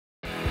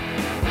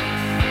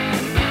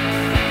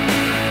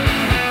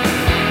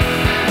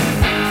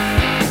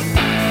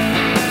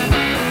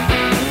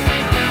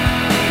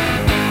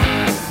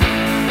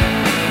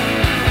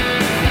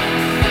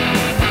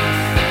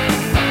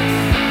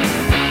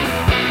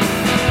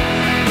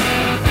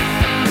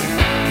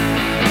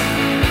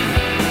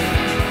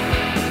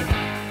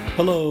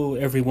Hello,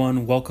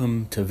 everyone.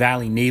 Welcome to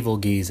Valley Navel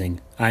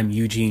Gazing. I'm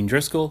Eugene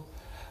Driscoll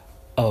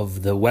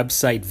of the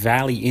website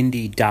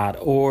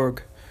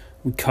valleyindy.org.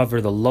 We cover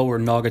the lower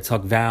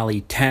Naugatuck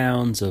Valley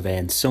towns of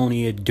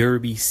Ansonia,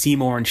 Derby,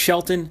 Seymour, and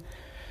Shelton.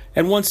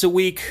 And once a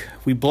week,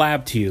 we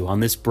blab to you on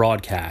this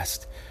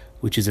broadcast,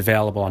 which is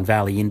available on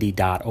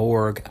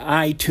valleyindy.org,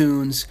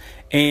 iTunes,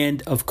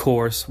 and, of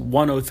course,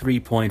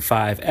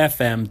 103.5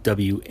 FM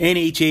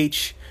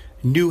WNHH,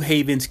 New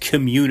Haven's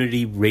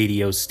community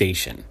radio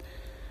station.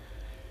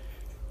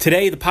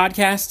 Today, the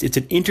podcast, it's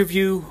an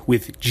interview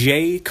with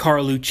Jay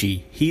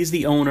Carlucci. He's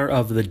the owner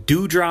of the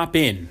Dewdrop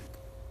Inn,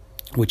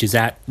 which is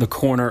at the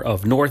corner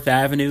of North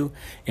Avenue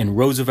and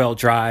Roosevelt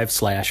Drive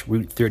 /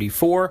 Route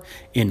 34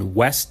 in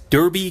West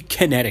Derby,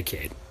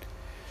 Connecticut.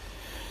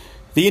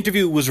 The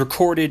interview was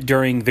recorded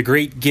during The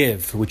Great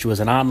Give, which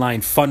was an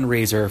online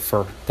fundraiser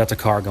for, that's a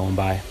car going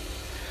by,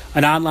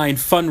 an online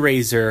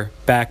fundraiser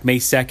back May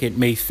 2nd,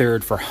 May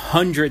 3rd for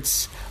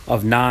hundreds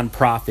of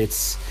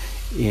nonprofits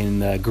in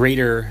the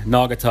greater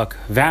Naugatuck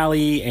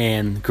Valley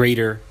and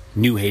greater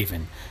New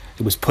Haven.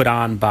 It was put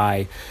on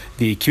by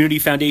the Community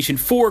Foundation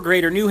for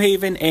Greater New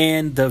Haven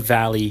and the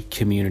Valley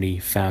Community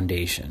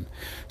Foundation.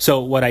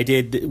 So what I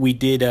did, we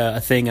did a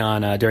thing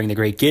on during the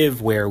Great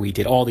Give where we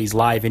did all these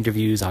live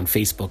interviews on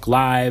Facebook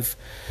Live.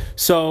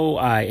 So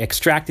I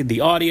extracted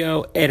the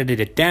audio, edited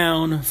it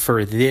down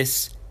for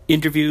this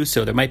interview,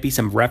 so there might be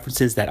some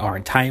references that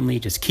aren't timely.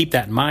 Just keep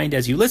that in mind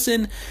as you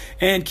listen,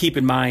 and keep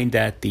in mind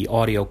that the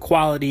audio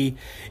quality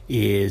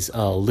is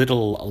a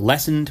little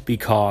lessened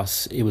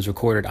because it was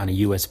recorded on a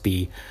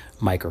USB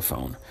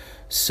microphone.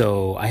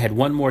 So I had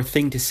one more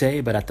thing to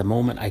say, but at the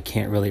moment I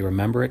can't really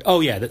remember it.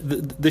 Oh yeah,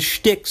 the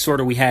shtick sort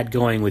of we had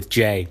going with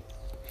Jay,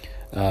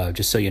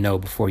 just so you know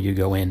before you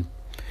go in.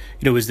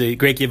 You know, it was the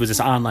Great Give was this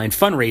online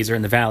fundraiser,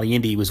 and the Valley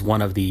Indy was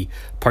one of the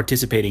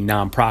participating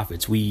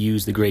nonprofits. We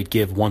use the Great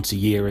Give once a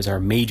year as our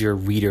major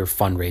reader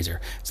fundraiser.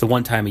 It's the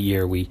one time a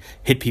year we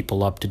hit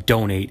people up to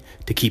donate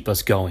to keep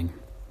us going.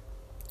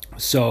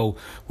 So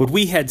what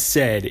we had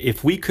said,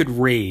 if we could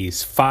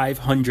raise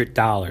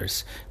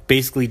 $500,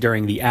 basically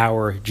during the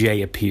hour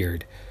Jay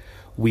appeared,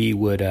 we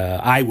would,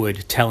 I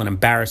would tell an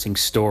embarrassing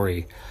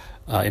story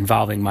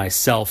involving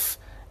myself,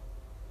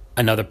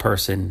 another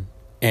person,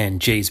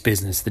 and Jay's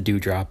business, the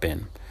Dewdrop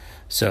Inn.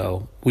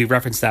 So we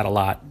reference that a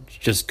lot,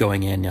 just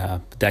going in.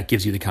 That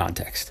gives you the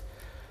context.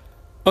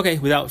 Okay,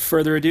 without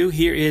further ado,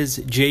 here is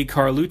Jay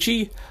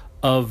Carlucci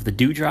of the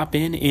Dewdrop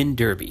Inn in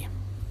Derby.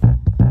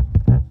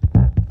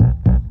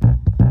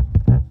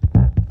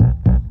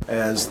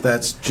 As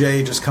that's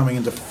Jay just coming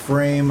into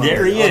frame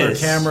there on the other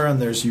is. camera,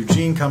 and there's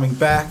Eugene coming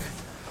back.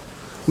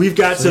 We've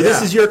got, so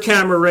this is your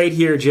camera right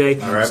here, Jay.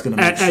 All right.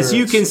 As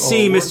you can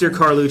see, Mr.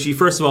 Carlucci,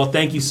 first of all,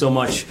 thank you so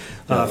much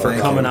for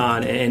coming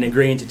on and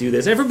agreeing to do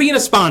this, and for being a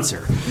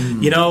sponsor.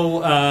 You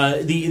know,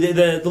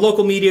 the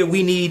local media,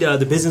 we need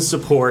the business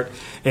support,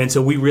 and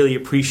so we really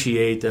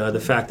appreciate the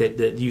fact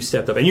that you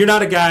stepped up. And you're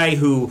not a guy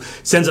who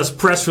sends us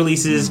press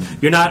releases.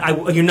 You're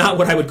not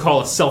what I would call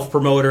a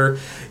self-promoter.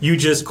 You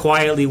just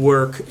quietly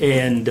work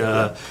and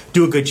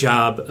do a good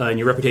job, and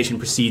your reputation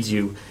precedes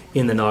you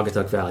in the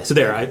Naugatuck Valley. So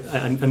there,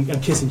 I'm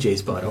kissing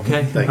Jay's butt,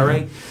 okay? Thank all you.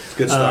 right? It's a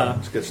good start.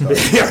 It's a good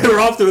start. Yeah, we're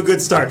off to a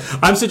good start.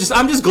 I'm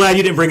just glad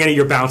you didn't bring any of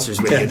your bouncers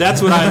with you.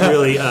 That's what I'm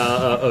really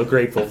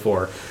grateful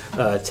for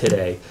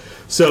today.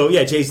 So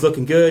yeah, Jay's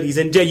looking good. He's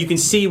in. Jay, you can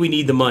see we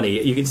need the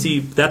money. You can see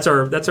that's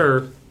our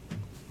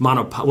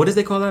monopod. What does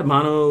they call that?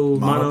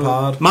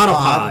 Monopod.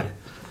 Pod.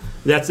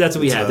 That's what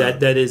we have.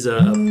 That is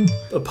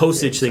a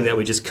postage thing that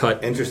we just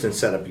cut Interesting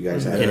setup you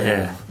guys had. in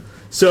half.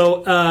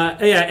 So,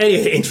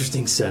 anyway,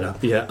 interesting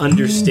setup. Yeah,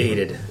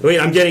 understated. Wait,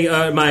 I'm getting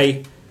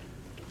my...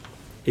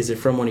 Is it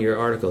from one of your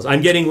articles?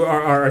 I'm getting...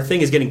 Our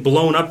thing is getting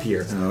blown up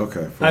here. Oh,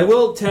 okay. I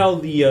will tell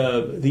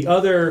the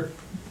other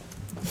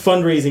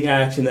fundraising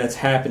action that's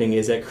happening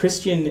is that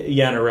Christian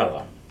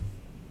Yanarella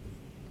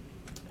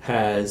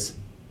has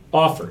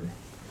offered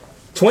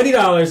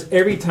 $20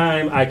 every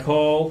time I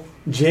call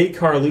Jay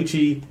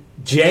Carlucci.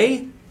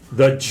 Jay,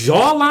 the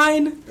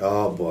jawline?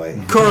 Oh, boy.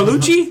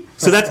 Carlucci?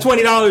 So that's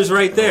 $20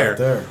 right there. Right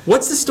there.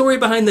 What's the story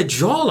behind the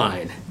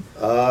jawline?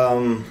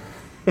 Well,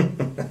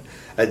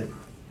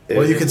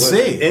 you can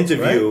see.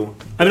 Interview. Right?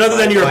 I mean, other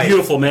than you're a Right.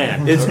 beautiful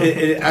man.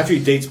 It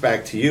actually dates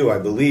back to you, I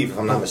believe, if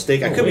I'm not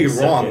mistaken. I could wait be a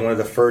second. wrong. One of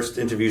the first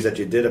interviews that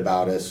you did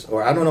about us,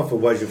 or I don't know if it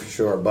was you for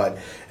sure,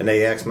 and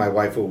they asked my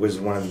wife what was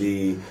one of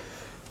the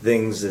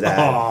things that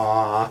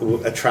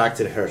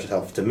attracted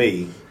herself to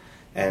me,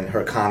 and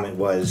her comment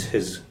was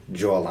his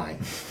jawline.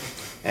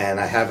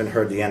 And I haven't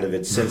heard the end of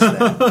it since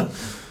then.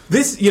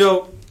 This,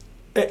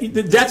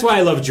 that's why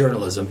I love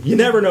journalism. You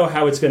never know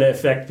how it's going to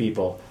affect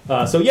people.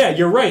 So yeah,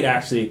 you're right,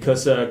 actually,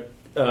 because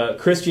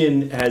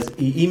Christian has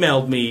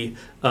emailed me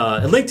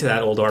a link to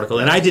that old article,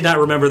 and I did not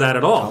remember that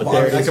at all. But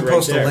there it I is can right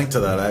post there. a link to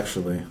that,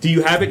 actually. Do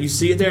you have it? You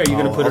see it there? Are you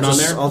going to put it on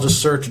there? I'll just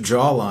search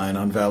jawline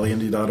on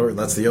valleyindy.org.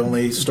 That's the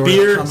only story that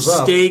Beer, comes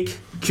up. steak,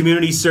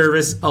 community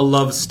service, a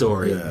love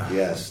story. Yeah.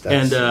 Yes.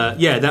 That's,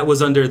 And that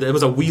was under, it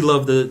was a We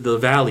Love the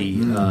Valley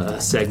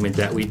segment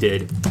that we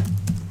did.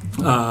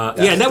 Yeah,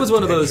 and that was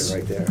one of those.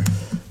 right there.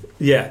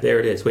 Yeah, there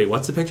it is. Wait,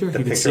 what's the picture? The You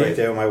can picture see right it?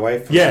 there with my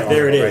wife. Yeah,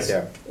 there it is.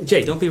 Right there.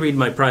 Jay, don't be reading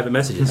my private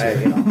messages.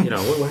 Hey, You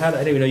know, how, I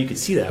didn't even know you could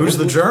see that. Who's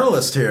the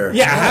journalist here?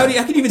 Yeah, how do you,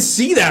 I can even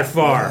see that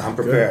far? I'm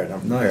prepared.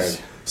 I'm prepared.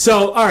 Nice.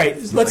 So, all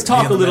right, let's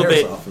talk a little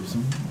bit. Office.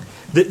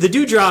 The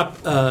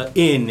Dewdrop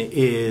Inn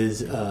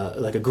is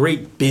like a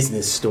great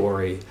business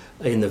story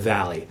in the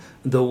Valley.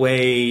 The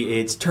way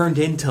it's turned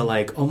into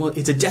like almost,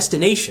 it's a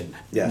destination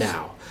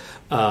now.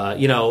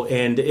 You know,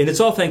 and it's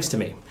all thanks to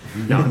me.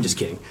 No, I'm just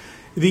kidding.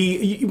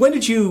 When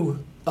did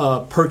you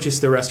purchase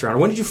the restaurant?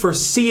 When did you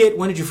first see it?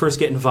 When did you first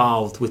get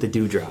involved with the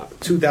Dewdrop?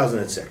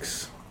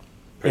 2006.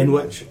 And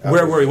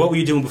where were you? What were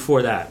you doing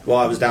before that? Well,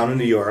 I was down in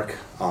New York.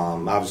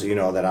 Obviously, you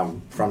know that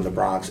I'm from the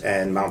Bronx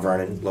and Mount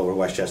Vernon, Lower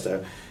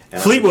Westchester.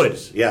 And Fleetwood.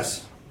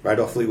 Yes, right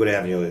off Fleetwood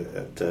Avenue.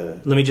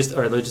 I'm going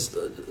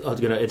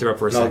to interrupt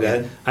for a second. Go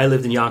ahead. I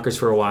lived in Yonkers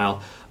for a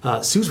while.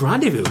 Sue's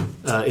Rendezvous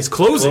is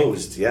closing.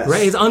 Closed, yes.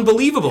 Right? It's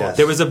unbelievable. Yes.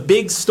 There was a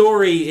big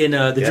story in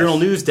the Journal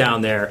News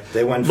down there.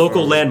 They went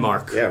local from,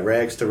 landmark. Yeah,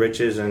 rags to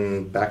riches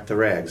and back to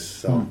rags.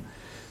 So,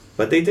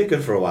 but they did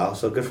good for a while,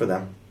 so good for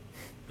them.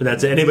 And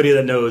that's anybody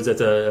that knows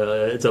it's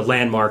a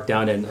landmark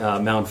down in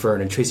Mount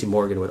Vernon. Tracy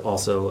Morgan would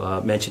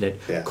also mention it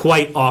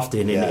quite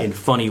often in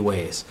funny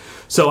ways.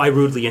 So I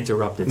rudely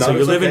interrupted. No, so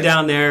you're living okay.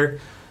 down there.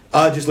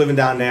 Just living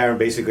down there, and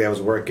basically I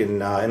was working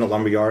in a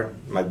lumber yard.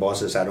 My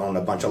bosses had owned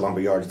a bunch of lumber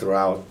yards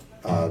throughout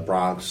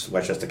Bronx,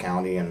 Westchester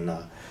County, and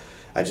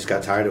I just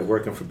got tired of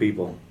working for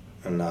people,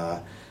 and I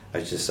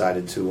just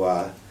decided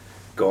to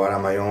go out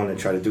on my own and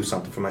try to do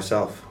something for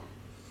myself.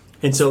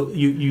 And so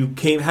you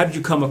came. How did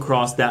you come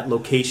across that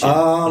location?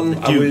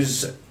 I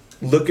was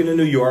looking in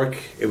New York.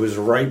 It was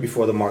right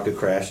before the market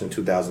crashed in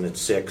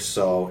 2006,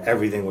 so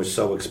everything was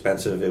so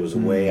expensive. It was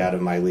way out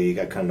of my league.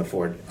 I couldn't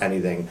afford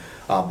anything.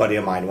 A buddy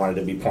of mine wanted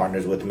to be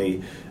partners with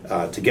me.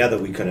 Together,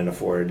 we couldn't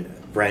afford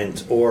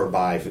rent or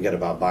buy. Forget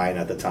about buying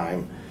at the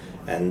time.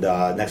 And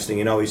next thing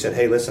you know, he said,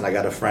 "Hey, listen, I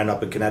got a friend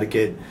up in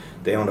Connecticut.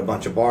 They own a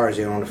bunch of bars.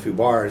 They own a few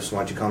bars. Why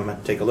don't you come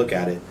and take a look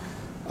at it?"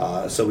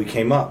 So we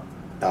came up.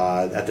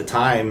 At the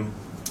time,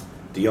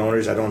 the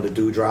owners that owned the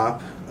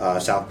Dewdrop,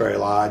 Southbury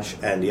Lodge,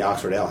 and the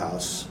Oxford Ale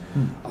House.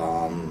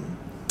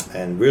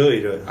 And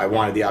really, I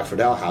wanted the Oxford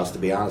Ale House, to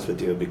be honest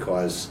with you,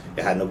 because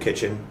it had no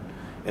kitchen,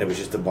 and it was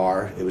just a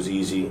bar. It was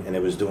easy, and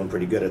it was doing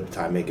pretty good at the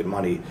time, making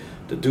money.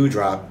 The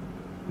Dewdrop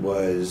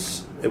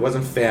it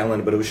wasn't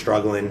failing, but it was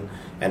struggling,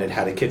 and it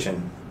had a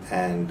kitchen.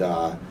 And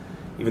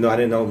even though I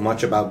didn't know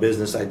much about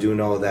business, I do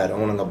know that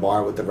owning a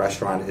bar with the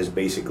restaurant is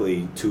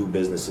basically two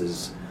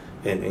businesses,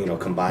 and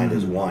combined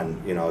as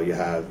one.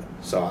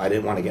 So I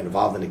didn't want to get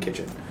involved in the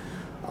kitchen,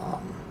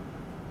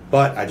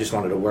 but I just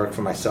wanted to work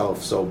for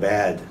myself so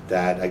bad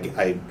that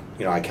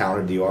I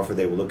countered the offer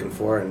they were looking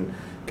for and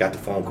got the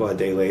phone call a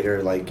day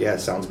later. Like, yeah,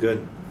 sounds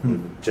good.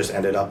 And just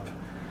ended up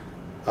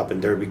in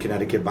Derby,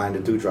 Connecticut, buying the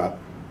Dewdrop.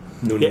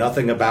 Knew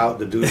nothing about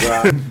the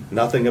Dewdrop,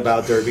 nothing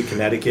about Derby,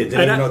 Connecticut.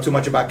 Didn't even know too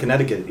much about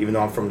Connecticut, even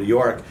though I'm from New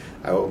York.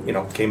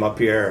 I came up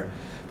here,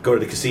 go to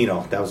the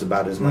casino. That was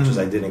about as much as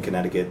I did in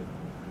Connecticut.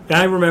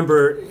 I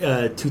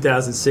remember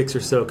 2006 or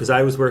so, because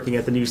I was working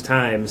at the News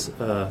Times,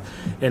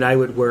 and I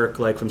would work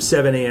like from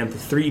 7 a.m. to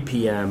 3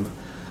 p.m.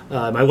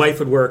 My wife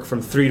would work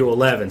from 3 to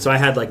 11, so I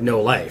had like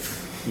no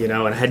life, and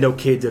I had no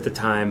kids at the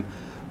time.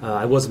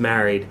 I was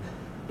married,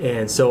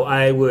 and so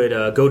I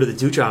would go to the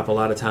Dewdrop a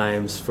lot of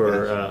times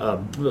for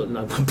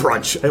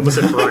brunch. I almost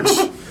said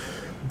brunch.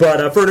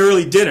 But for an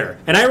early dinner.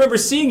 And I remember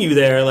seeing you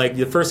there, like,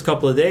 the first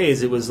couple of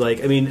days. It was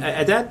like, I mean,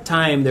 at that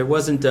time, there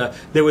wasn't,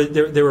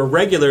 there were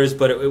regulars,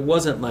 but it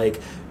wasn't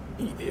like,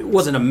 it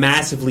wasn't a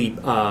massively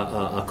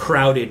a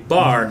crowded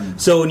bar.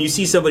 So when you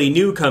see somebody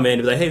new come in,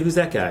 it'd be like, hey, who's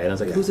that guy? And I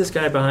was like, who's this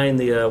guy behind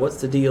the,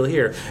 what's the deal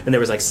here? And there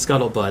was like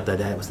Scuttlebutt,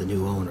 that was the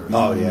new owner.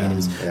 Oh, yeah. I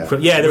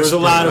mean, there was a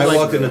lot of I like...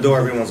 walked in the door,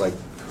 everyone was like,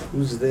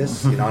 who's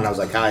this? And I was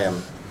like, hi,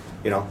 I'm,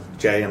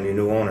 Jay, I'm your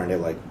new owner. And they're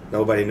like,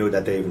 nobody knew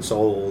that they even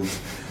sold.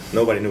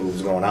 Nobody knew what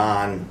was going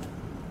on,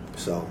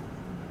 so.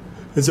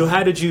 And so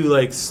how did you,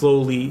 like,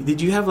 slowly,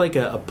 did you have, like,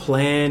 a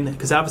plan?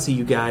 Because obviously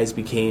you guys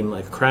became,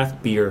 like, a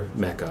craft beer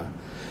mecca.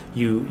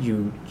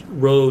 You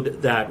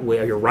rode that way,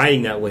 or you're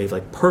riding that wave,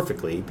 like,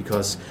 perfectly,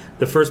 because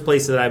the first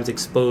place that I was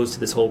exposed to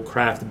this whole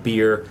craft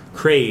beer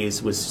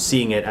craze was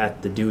seeing it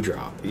at the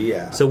Dewdrop.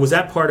 Yeah. So was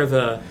that part of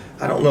a...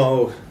 I don't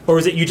know. Or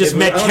was it you just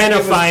met Kenna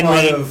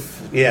finally?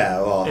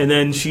 Yeah, well... And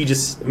then she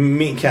just...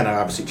 Me and Kenna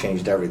obviously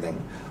changed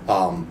everything.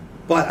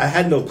 But I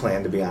had no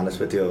plan, to be honest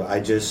with you.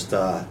 I just,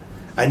 I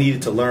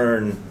needed to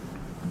learn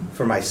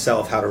for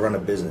myself how to run a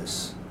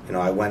business.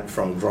 I went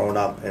from growing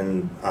up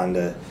on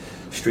the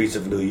streets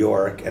of New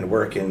York and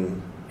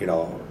working, a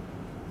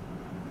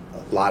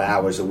lot of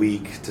hours a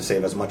week to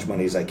save as much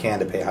money as I can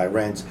to pay high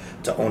rents,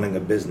 to owning a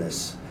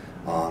business.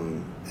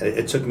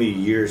 It took me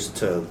years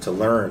to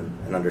learn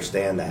and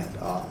understand that.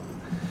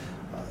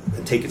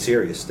 And take it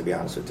serious, to be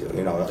honest with you.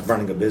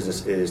 Running a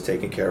business is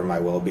taking care of my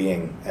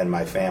well-being and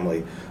my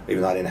family,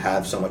 even though I didn't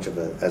have so much of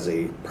as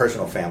a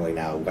personal family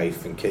now,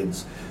 wife and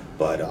kids.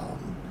 But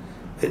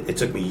it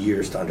took me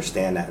years to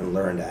understand that and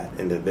learn that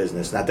in the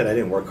business. Not that I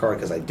didn't work hard,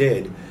 because I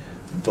did,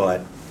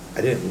 but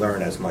I didn't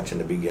learn as much in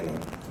the beginning.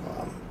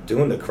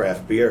 Doing the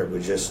craft beer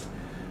was just,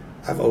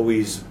 I've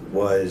always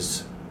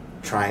was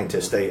trying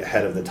to stay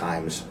ahead of the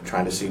times,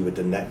 trying to see what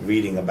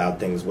reading about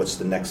things, what's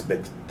the next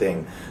big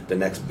thing, the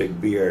next big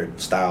beer,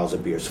 styles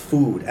of beers,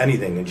 food,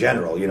 anything in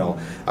general.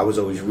 I was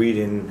always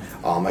reading.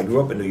 I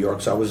grew up in New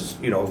York, so I was,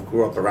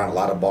 grew up around a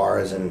lot of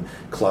bars and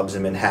clubs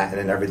in Manhattan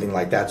and everything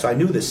like that. So I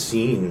knew the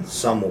scene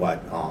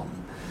somewhat,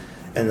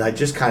 and I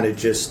just kind of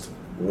just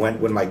went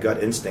with my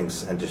gut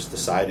instincts and just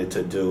decided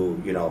to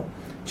do,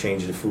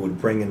 change the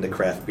food, bring in the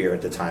craft beer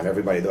at the time.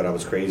 Everybody thought I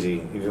was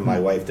crazy. Even my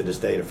wife to this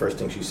day, the first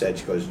thing she said,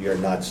 she goes, "You're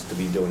nuts to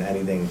be doing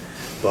anything."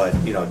 But,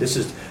 this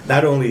is,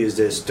 not only is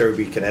this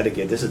Derby,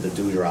 Connecticut, this is the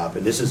Dewdrop,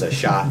 and this is a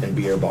shot and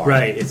beer bar.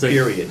 Right. It's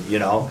period,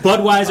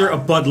 Budweiser, a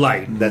Bud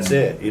Light. That's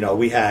it.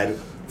 We had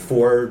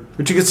 4...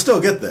 But you could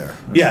still get there.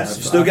 Yes,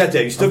 you still get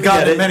there. You still I've get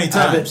gotten it. it many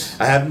times.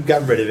 I haven't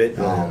gotten rid of it.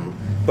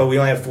 But we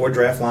only had 4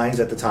 draft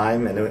lines at the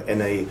time,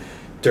 and a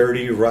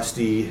dirty,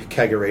 rusty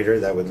kegerator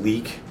that would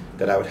leak,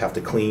 that I would have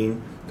to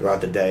clean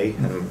throughout the day,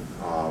 and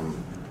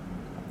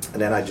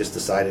then I just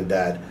decided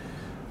that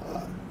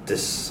it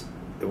just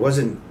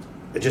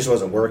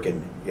wasn't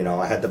working.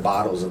 I had the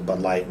bottles of Bud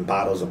Light and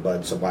bottles of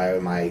Bud, so why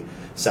am I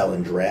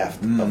selling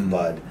draft of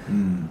Bud?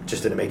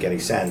 Just didn't make any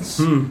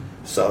sense.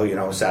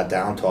 So sat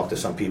down, talked to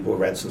some people,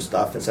 read some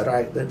stuff, and said, all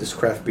right, this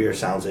craft beer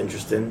sounds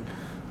interesting.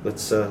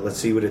 Let's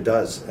see what it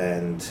does.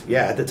 And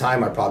yeah, at the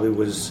time I probably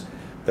was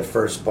the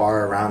first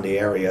bar around the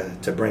area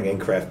to bring in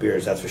craft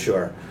beers, that's for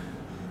sure.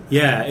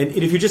 Yeah, and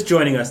if you're just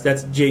joining us,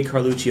 that's Jay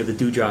Carlucci of the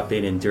Dewdrop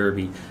Inn in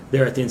Derby.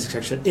 They're at the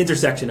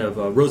intersection of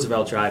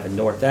Roosevelt Drive and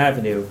North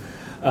Avenue.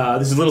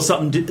 This is a little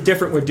something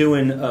different we're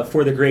doing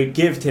for the Great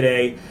Give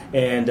today,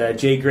 and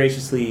Jay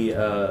graciously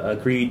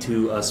agreed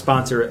to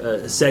sponsor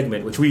a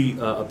segment, which we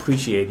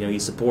appreciate.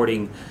 He's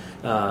supporting,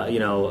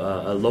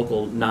 a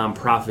local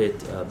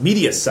nonprofit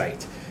media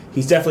site.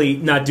 He's definitely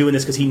not doing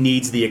this because he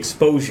needs the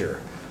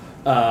exposure.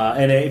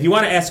 And if you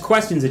want to ask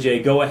questions of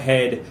Jay, go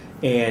ahead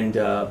and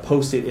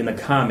post it in the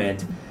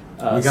comment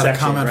we got a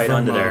comment right from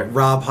under there.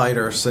 Rob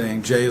Hyder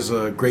saying Jay is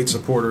a great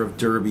supporter of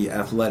Derby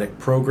athletic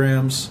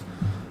programs.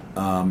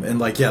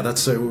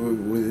 That's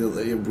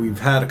we've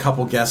had a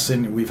couple guests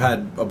in. We've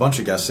had a bunch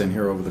of guests in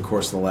here over the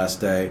course of the last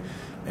day,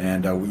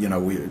 and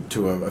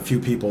a few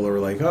people were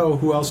like, "Oh,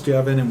 who else do you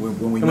have in?" And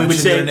when we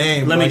mentioned their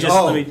name,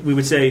 we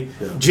would say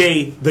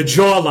Jay the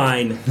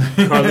Jawline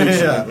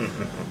Carlucci.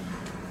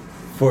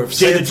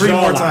 Say it 3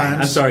 more times.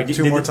 I'm sorry.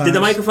 Two more times. Did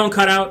the microphone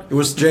cut out? It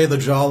was Jay the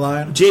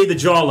Jawline. Jay the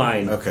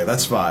Jawline. Okay,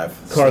 that's 5.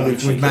 Carlucci.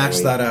 So we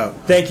maxed that out.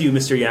 Thank you,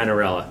 Mr.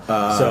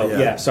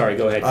 Yanarella. Sorry,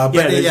 go ahead.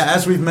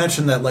 As we've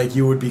mentioned that,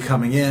 you would be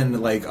coming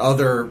in,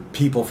 other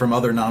people from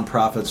other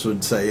nonprofits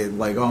would say,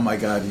 "Oh my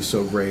God, he's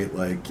so great!"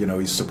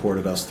 He's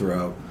supported us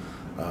throughout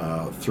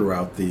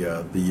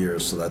the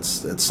years. So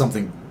it's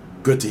something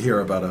good to hear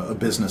about a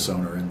business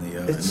owner in the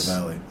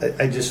Valley.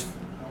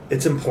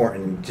 It's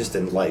important just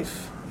in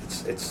life.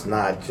 It's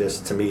not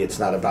just, to me, it's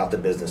not about the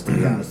business, to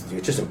be honest with you.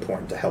 It's just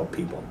important to help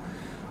people.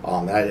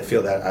 And I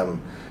feel that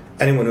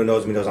anyone who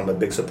knows me knows I'm a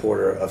big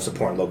supporter of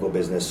supporting local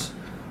business.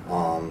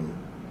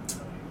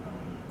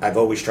 I've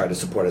always tried to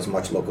support as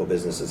much local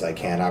business as I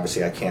can.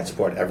 Obviously, I can't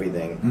support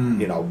everything,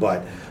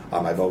 but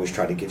I've always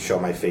tried to show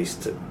my face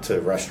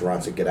to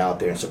restaurants and get out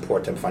there and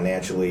support them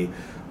financially,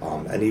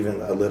 and even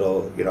a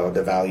little,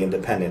 the Valley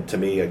Independent. To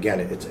me,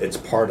 again, it's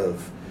part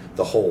of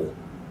the whole.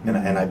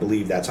 And I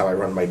believe that's how I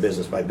run my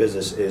business. My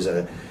business is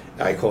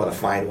I call it a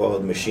fine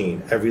oiled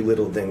machine. Every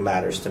little thing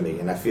matters to me.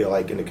 And I feel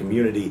like in the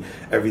community,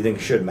 everything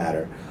should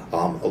matter.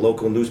 A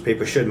local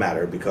newspaper should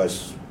matter,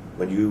 because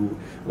when you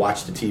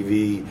watch the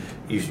TV,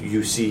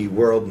 you see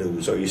world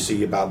news, or you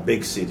see about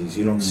big cities.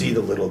 You don't see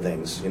the little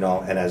things,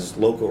 And as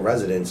local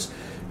residents,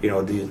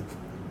 the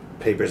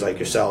papers like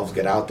yourselves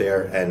get out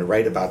there and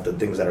write about the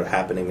things that are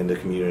happening in the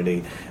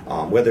community,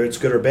 whether it's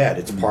good or bad.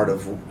 It's part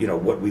of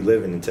what we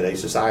live in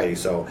today's society.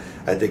 So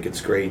I think it's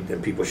great,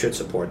 and people should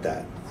support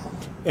that.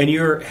 And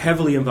you're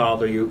heavily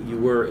involved, or you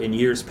were in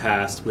years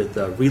past, with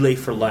Relay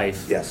for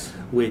Life. Yes.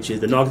 Which is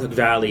the Naugatuck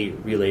Valley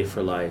Relay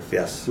for Life.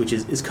 Yes. Which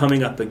is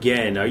coming up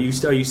again. Are you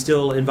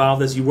still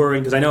involved as you were?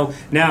 Because I know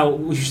now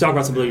we should talk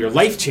about some of your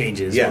life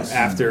changes. Yes.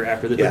 After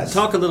the yes.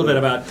 Talk a little bit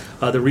about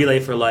the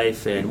Relay for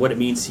Life and what it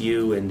means to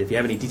you, and if you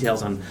have any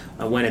details on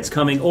when it's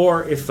coming,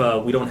 or if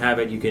we don't have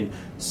it, you can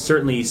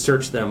certainly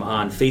search them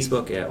on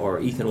Facebook,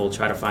 or Ethan will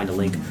try to find a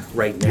link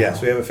right now.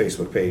 Yes, we have a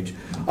Facebook page.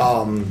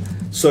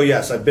 So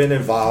yes, I've been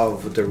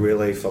involved with the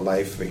Relay for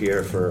Life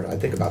for I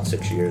think about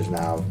 6 years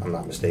now, if I'm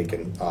not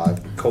mistaken.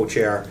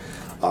 Co-chair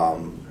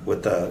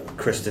with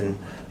Kristen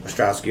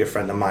Ostrowski, a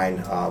friend of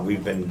mine.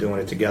 We've been doing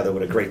it together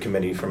with a great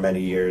committee for many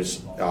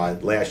years.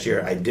 Last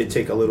year, I did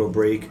take a little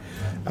break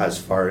as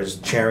far as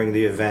chairing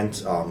the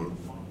event.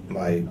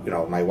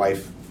 My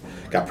wife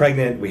got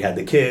pregnant. We had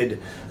the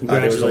kid.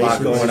 There was a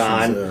lot going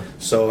on.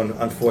 So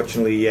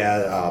unfortunately,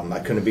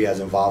 I couldn't be as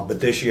involved. But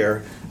this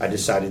year, I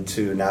decided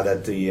to, now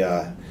that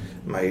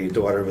my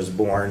daughter was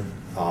born,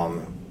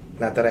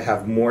 not that I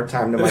have more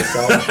time to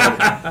myself,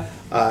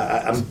 but,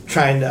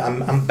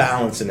 I'm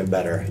balancing it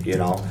better,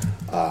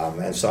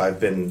 and so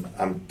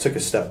took a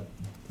step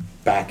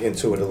back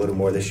into it a little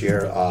more this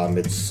year.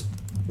 It's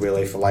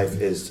Relay for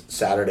Life is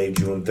Saturday,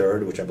 June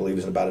 3rd, which I believe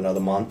is in about another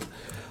month.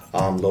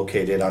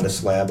 Located on the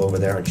slab over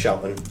there in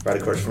Shelton,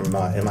 right across from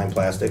Inline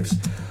Plastics.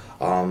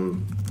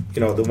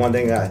 The one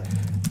thing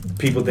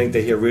people think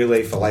they hear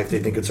Relay for Life, they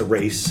think it's a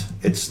race.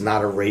 It's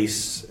not a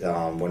race.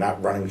 We're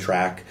not running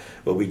track.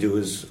 What we do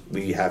is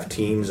we have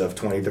teams of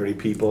 20, 30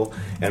 people,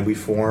 and we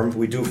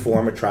do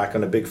form a track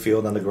on a big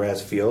field, on the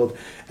grass field,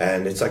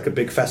 and it's like a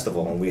big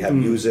festival. And we have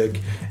music,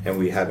 and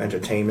we have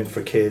entertainment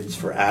for kids,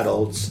 for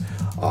adults.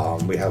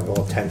 We have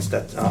all tents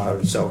that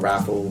sell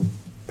raffle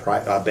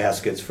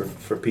baskets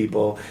for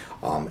people.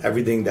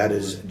 Everything that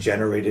is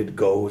generated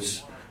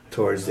goes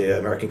towards the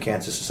American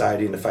Cancer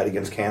Society in the fight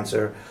against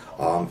cancer.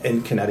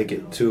 In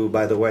Connecticut, too,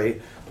 by the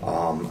way.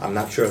 I'm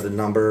not sure of the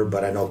number,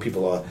 but I know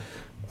people are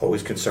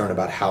always concerned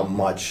about how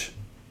much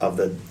of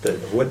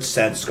what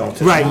cents going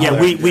to right, the yeah,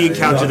 we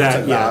encounter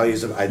that.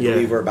 Values of, I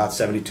believe we're about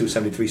 72,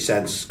 73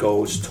 cents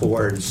goes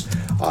towards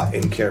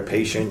in-care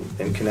patient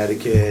in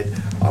Connecticut,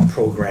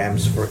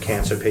 programs for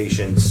cancer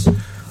patients.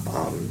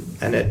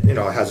 And it,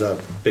 has a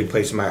big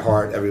place in my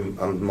heart.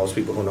 Most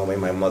people who know me,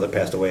 my mother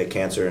passed away of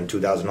cancer in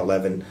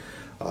 2011.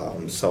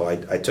 So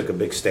I took a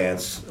big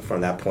stance from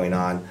that point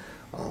on.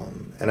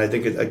 And I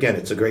think,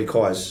 it's a great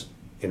cause.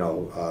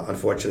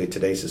 Unfortunately,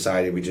 today's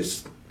society, we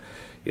just,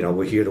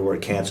 we hear the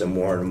word cancer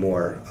more and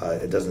more.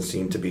 It doesn't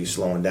seem to be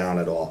slowing down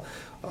at all.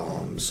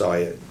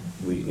 So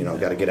we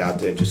got to get out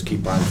there and just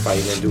keep on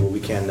fighting and do what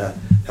we can to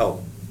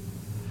help.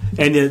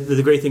 And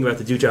the great thing about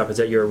the Do Drop is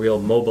that you're a real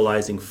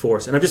mobilizing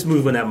force. And I'm just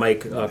moving that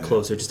mic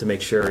closer just to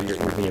make sure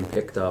you're being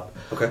picked up.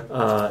 Okay.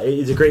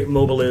 It's a great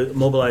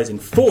mobilizing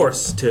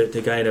force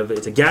to kind of,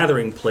 it's a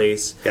gathering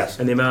place. Yes.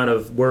 And the amount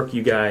of work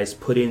you guys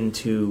put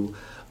into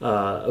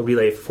a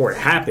relay before it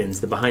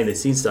happens, the behind the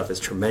scenes stuff is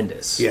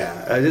tremendous.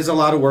 Yeah, there's a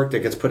lot of work that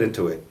gets put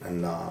into it.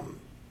 And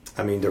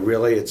the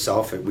relay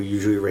itself, we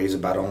usually raise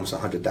about almost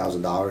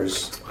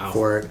 $100,000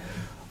 for it.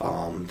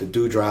 The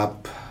Do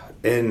Drop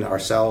in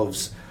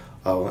ourselves.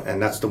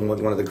 And that's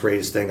one of the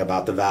greatest thing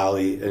about the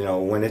Valley.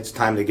 When it's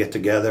time to get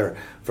together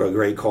for a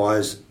great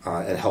cause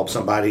and help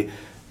somebody,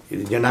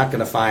 you're not going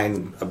to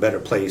find a better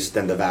place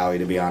than the Valley,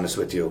 to be honest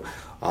with you.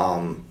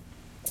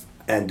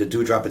 And the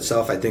Do Drop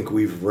itself, I think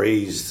we've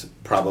raised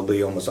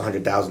probably almost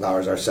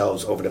 $100,000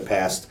 ourselves over the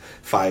past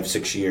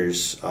 5-6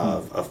 years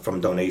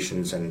from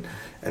donations and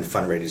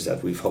fundraisers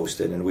that we've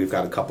hosted, and we've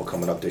got a couple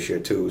coming up this year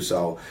too.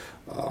 So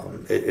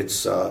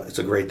it's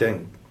a great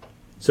thing.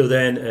 So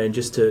then, and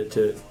just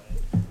to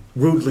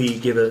rudely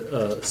give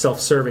a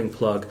self-serving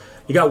plug,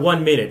 you got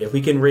 1 minute. If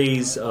we can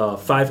raise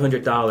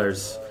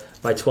 $500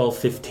 by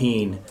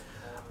 12:15,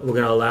 we're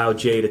going to allow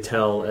Jay to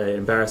tell an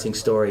embarrassing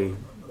story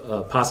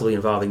possibly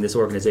involving this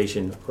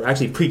organization, or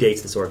actually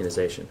predates this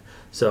organization.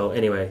 So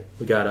anyway,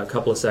 we got a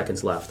couple of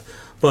seconds left.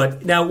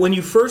 But now, when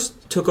you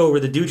first took over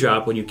the Do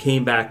Drop, when you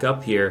came back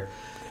up here,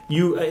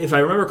 you, if I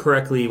remember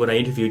correctly, when I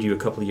interviewed you a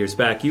couple of years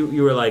back,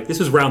 you were like, this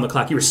was round the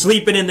clock. You were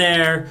sleeping in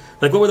there.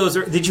 Like, what were those?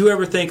 Did you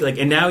ever think, like,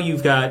 and now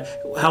you've got,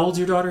 how old's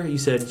your daughter? You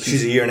said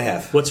she's 1.5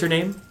 years. What's her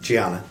name?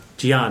 Gianna.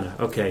 Gianna.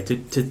 Okay.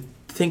 To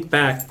think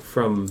back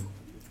from,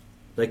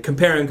 like,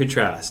 compare and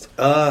contrast.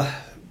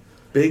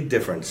 Big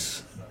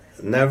difference.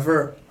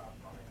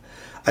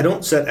 I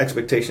don't set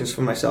expectations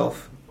for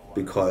myself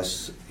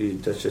because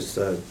that's just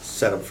a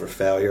setup for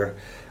failure.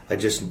 I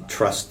just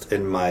trust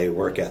in my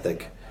work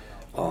ethic.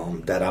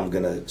 That I'm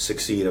going to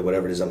succeed at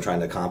whatever it is I'm trying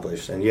to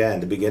accomplish. And yeah,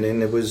 in the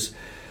beginning it was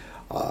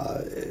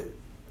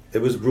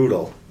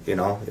brutal,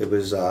 It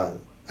was I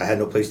had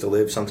no place to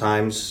live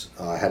sometimes.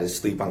 I had to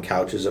sleep on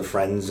couches of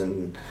friends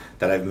and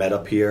that I've met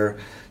up here.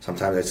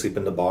 Sometimes I'd sleep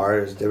in the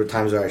bars. There were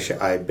times where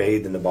I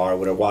bathed in the bar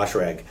with a wash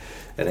rag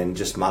and then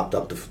just mopped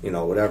up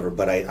whatever.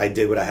 But I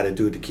did what I had to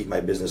do to keep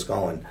my business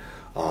going.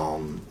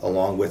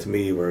 Along with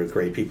me were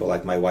great people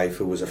like my wife,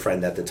 who was a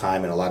friend at the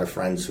time, and a lot of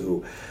friends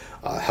who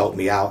helped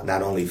me out,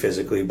 not only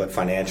physically but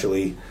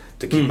financially,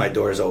 to keep my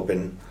doors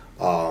open,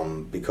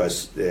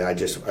 because I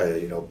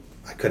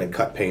couldn't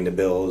cut paying the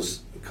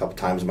bills. A couple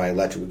times my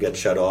electric would get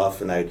shut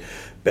off, and I'd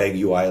beg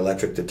UI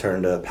Electric to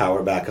turn the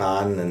power back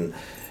on, and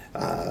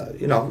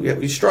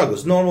we struggle.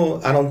 It's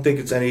normal. I don't think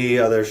it's any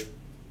other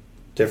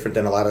different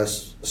than a lot of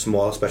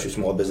especially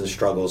small business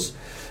struggles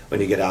when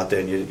you get out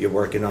there and you're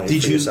working on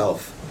it for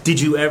yourself. Did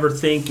you ever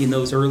think in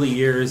those early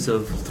years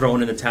of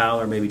throwing in the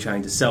towel or maybe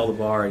trying to sell the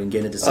bar and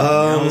get into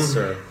something else?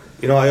 Or?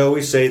 I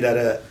always say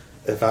that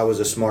if I was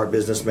a smart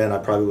businessman, I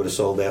probably would have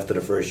sold after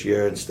the first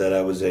year. Instead,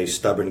 I was a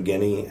stubborn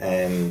guinea,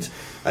 and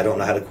I don't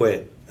know how to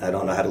quit. I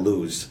don't know how to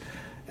lose.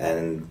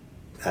 And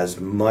as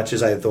much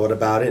as I thought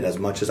about it, as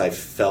much as I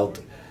felt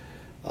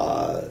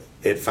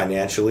it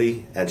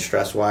financially and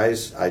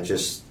stress-wise, I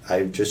just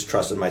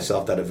trusted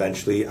myself that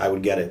eventually I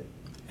would get it.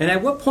 And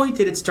at what point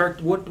did it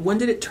start? When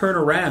did it turn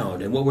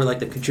around? And what were like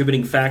the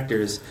contributing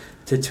factors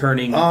to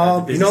turning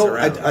the business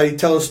around? I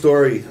tell a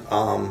story.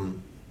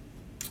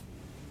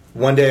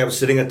 one day I was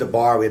sitting at the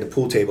bar. We had a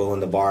pool table in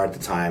the bar at the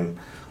time.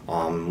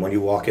 When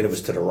you walk in, it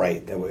was to the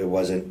right. It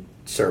wasn't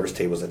service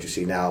tables that you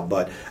see now.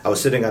 But I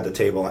was sitting at the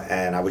table,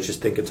 and I was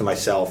just thinking to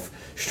myself,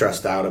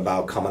 stressed out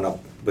about coming up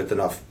with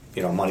enough,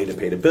 money to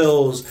pay the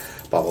bills,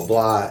 blah, blah,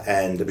 blah.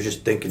 And I was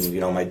just thinking,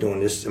 am I doing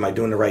this? Am I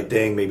doing the right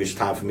thing? Maybe it's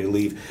time for me to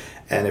leave.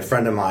 And a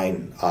friend of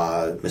mine,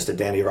 Mr.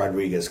 Danny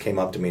Rodriguez, came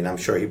up to me, and I'm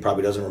sure he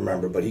probably doesn't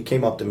remember, but he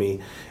came up to me,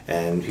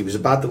 and he was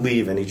about to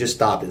leave, and he just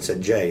stopped and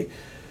said, Jay,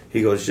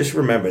 he goes, just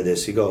remember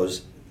this. He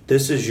goes,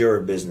 this is your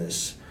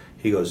business.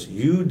 He goes,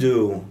 you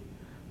do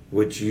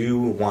what you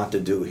want to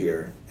do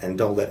here, and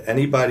don't let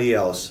anybody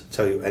else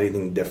tell you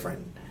anything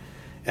different.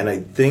 And I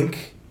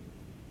think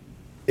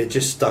it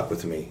just stuck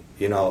with me.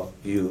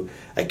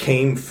 I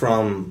came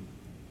from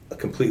a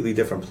completely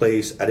different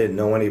place. I didn't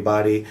know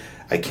anybody.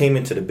 I came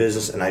into the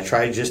business, and I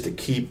tried just to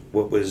keep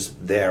what was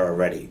there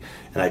already.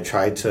 And I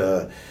tried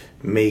to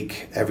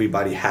make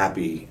everybody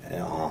happy.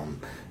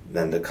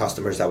 Then the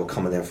customers that were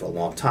coming there for a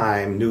long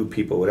time, new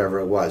people, whatever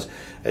it was,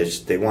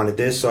 they wanted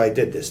this, so I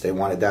did this. They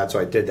wanted that, so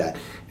I did that.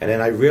 And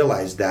then I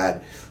realized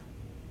that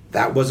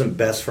wasn't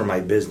best for my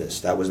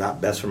business. That was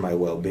not best for my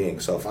well-being.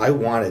 So if I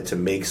wanted to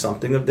make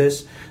something of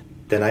this,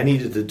 then I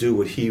needed to do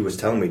what he was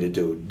telling me to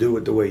do. Do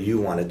it the way you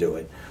want to do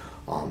it.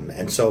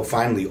 And so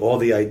finally, all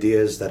the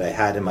ideas that I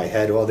had in my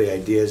head, all the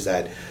ideas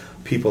that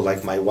people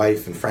like my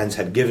wife and friends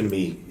had given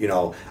me,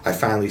 I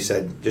finally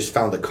just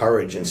found the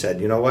courage and said,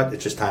 you know what,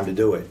 it's just time to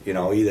do it.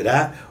 Either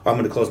that or I'm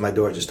going to close my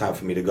door. It's just time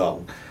for me to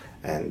go.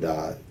 And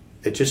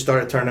it just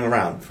started turning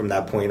around from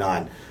that point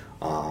on.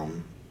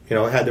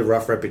 It had the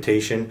rough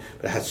reputation,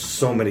 but it had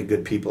so many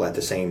good people at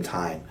the same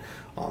time.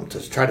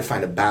 To try to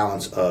find a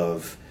balance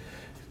of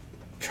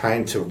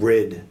trying to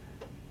rid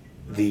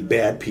the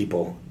bad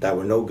people that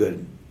were no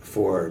good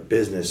for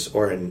business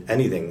or in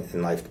anything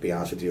in life, to be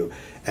honest with you,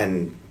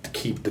 and to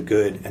keep the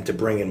good and to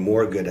bring in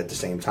more good at the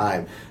same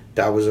time.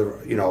 That was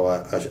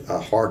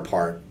a hard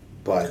part,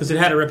 but because it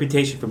had a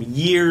reputation from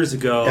years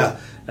ago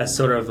as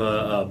sort of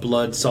a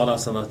blood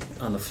sawdust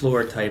on the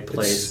floor type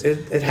place.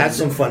 It had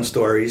some fun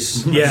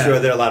stories. Yeah. I'm sure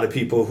there are a lot of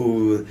people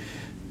who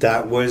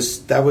that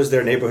was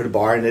their neighborhood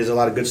bar, and there's a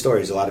lot of good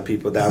stories. A lot of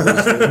people it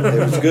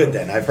was good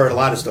then. I've heard a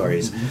lot of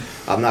stories.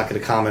 I'm not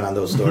going to comment on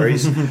those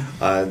stories.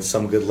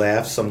 Some good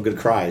laughs, some good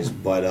cries,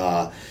 but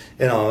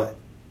the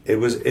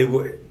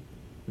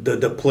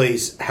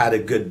place had a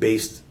good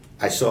base.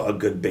 I saw a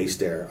good base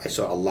there. I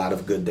saw a lot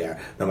of good there.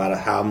 No matter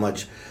how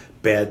much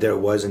bad there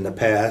was in the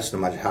past, no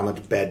matter how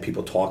much bad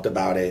people talked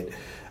about it,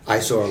 I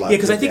saw a lot. Yeah,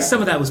 because I think there.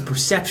 some of that was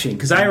perception.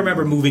 Because I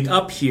remember moving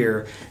up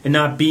here and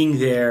not being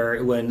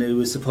there when it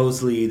was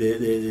supposedly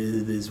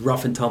this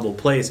rough and tumble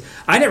place.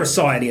 I never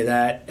saw any of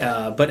that.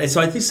 But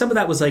so I think some of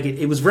that was like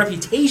it was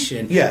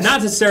reputation, yes.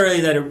 Not necessarily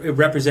that it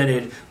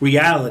represented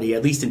reality.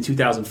 At least in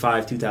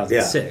 2005,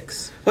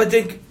 2006. Yeah. But I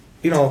think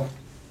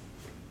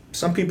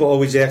some people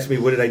always ask me,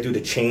 what did I do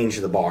to change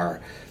the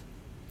bar?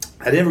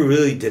 I never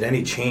really did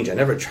any change. I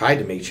never tried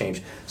to make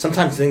change.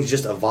 Sometimes things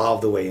just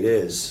evolve the way it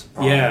is.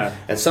 Yeah.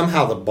 And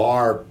somehow the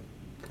bar,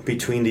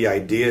 between the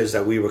ideas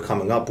that we were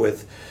coming up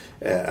with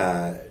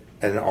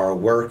and our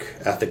work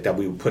ethic that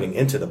we were putting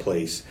into the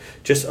place,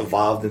 just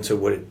evolved into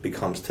what it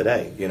becomes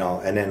today.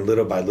 And then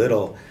little by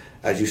little,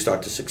 as you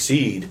start to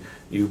succeed,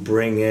 you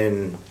bring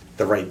in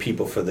the right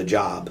people for the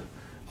job.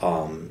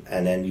 And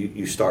then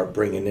you start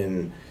bringing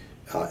in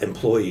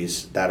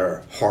employees that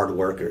are hard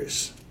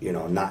workers,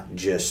 not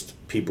just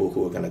people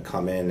who are going to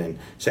come in and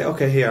say,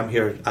 okay, here, I'm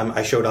here.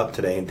 I showed up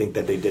today and think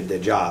that they did their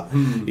job.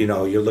 Mm-hmm.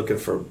 You're looking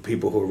for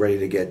people who are ready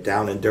to get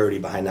down and dirty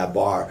behind that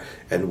bar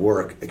and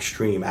work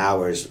extreme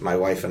hours. My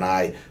wife and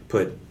I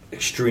put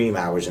extreme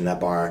hours in that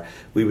bar.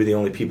 We were the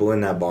only people in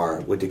that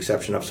bar, with the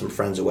exception of some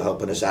friends who were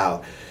helping us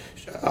out.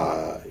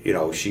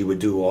 She would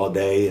do all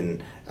day,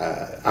 and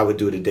I would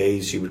do the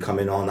days. She would come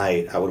in all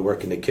night. I would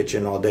work in the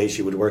kitchen all day.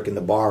 She would work in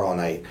the bar all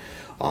night.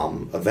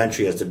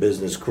 Eventually, as the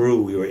business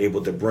grew, we were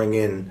able to bring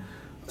in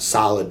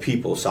solid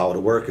people, solid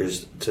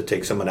workers, to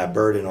take some of that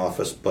burden off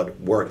us, but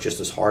work just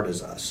as hard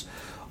as us.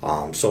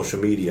 Social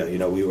media,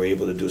 we were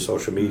able to do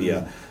social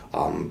media.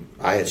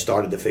 I had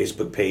started the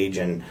Facebook page,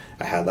 and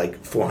I had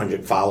like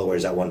 400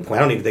 followers at one point.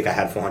 I don't even think I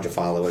had 400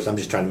 followers. I'm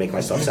just trying to make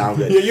myself sound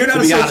good. Yeah, you're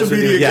not a social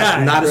media guy.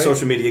 I'm not right? a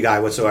social media guy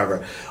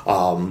whatsoever.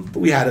 But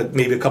we had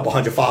maybe a couple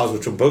hundred followers,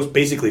 which were both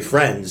basically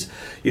friends,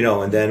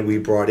 and then we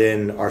brought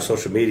in our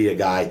social media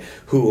guy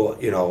who,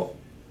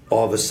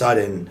 all of a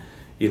sudden,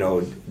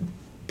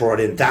 brought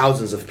in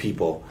thousands of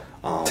people.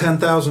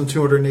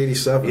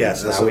 10,287.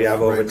 Yes, now we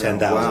have over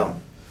 10,000. Wow.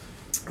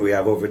 We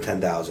have over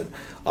 10,000.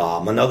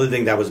 Another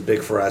thing that was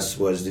big for us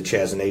was the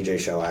Chaz and AJ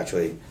show,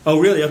 actually. Oh,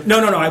 really? No.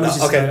 I was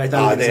just okay. I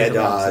thought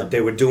they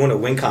were doing a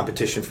wing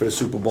competition for the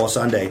Super Bowl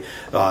Sunday.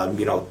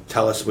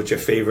 Tell us what your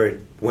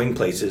favorite wing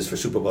place is for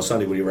Super Bowl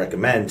Sunday. What do you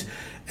recommend?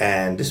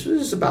 And this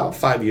was about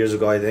 5 years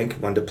ago, I think,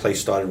 when the place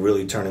started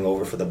really turning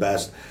over for the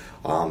best.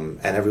 And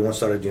everyone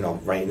started,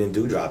 writing in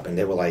Dewdrop, and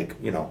they were like,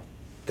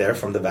 they're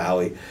from the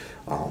Valley.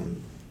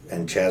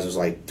 And Chaz was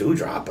like,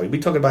 Dewdrop? Are we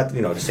talking about,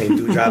 the same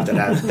Dewdrop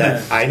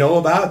that I know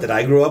about, that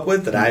I grew up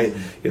with, that I,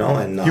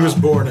 and... he was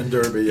born in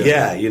Derby.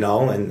 Yeah,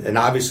 and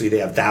obviously they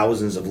have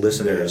thousands of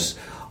listeners.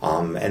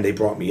 And they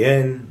brought me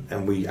in,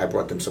 and I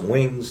brought them some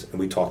wings, and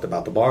we talked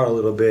about the bar a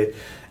little bit.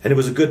 And it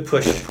was a good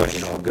push,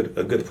 a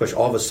good push.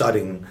 All of a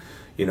sudden,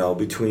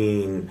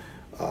 between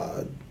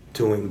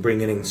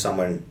bringing in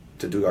someone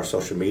to do our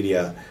social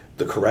media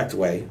the correct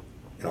way,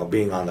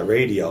 being on the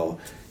radio,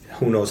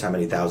 who knows how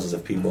many thousands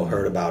of people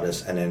heard about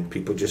us, and then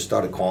people just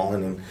started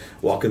calling and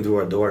walking through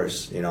our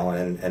doors,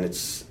 and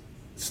it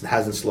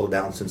hasn't slowed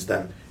down since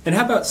then. And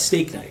how about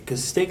steak night?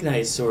 Because steak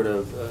night is sort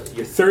of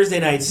your Thursday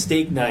night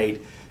steak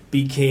night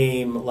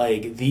became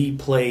like the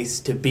place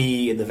to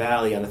be in the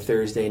Valley on a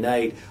Thursday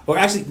night, or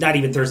actually not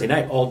even Thursday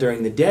night, all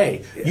during the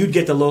day. Yeah. You'd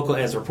get the local,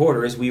 as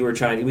reporters, we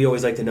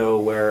always like to know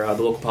where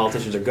the local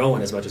politicians are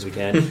going as much as we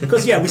can,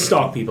 because we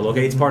stalk people,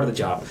 okay, it's part of the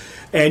job.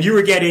 And you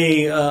were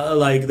getting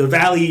like the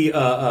Valley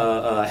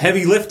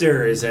heavy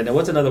lifters, and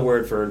what's another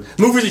word for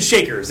movers and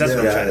shakers, that's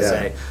what I'm trying to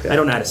say. Yeah. I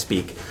don't know how to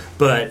speak.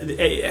 But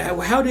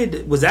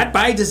was that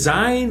by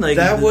design? Like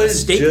that was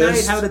steak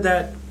night? How did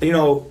that...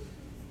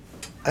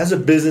 As a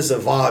business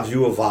evolves,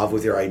 you evolve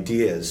with your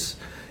ideas,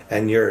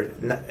 and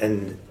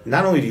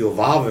not only do you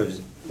evolve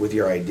with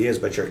your ideas,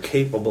 but you're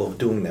capable of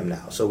doing them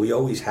now. So we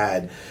always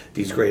had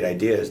these great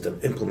ideas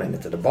to implement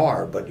it to the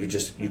bar, but you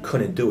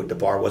couldn't do it. The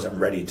bar wasn't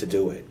ready to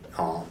do it.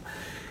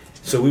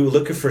 So we were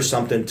looking for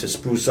something to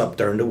spruce up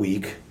during the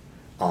week,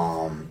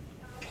 and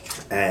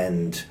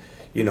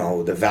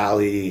the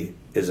Valley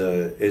is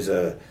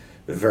a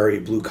very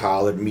blue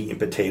collar meat and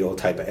potato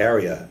type of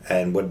area,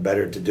 and what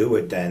better to do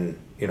it than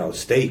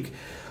steak.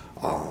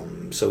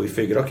 So we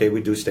figured, okay,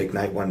 we do steak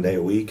night one day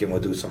a week, and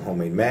we'll do some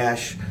homemade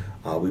mash.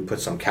 We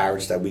put some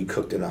carrots that we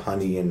cooked in a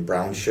honey and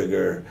brown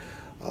sugar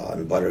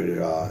and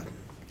butter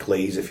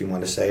glaze, if you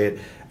want to say it.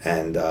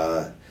 And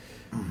I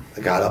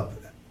got up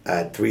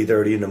at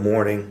 3:30 in the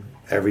morning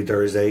every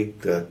Thursday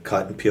to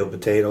cut and peel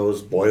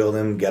potatoes, boil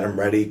them, get them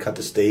ready, cut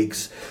the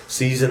steaks,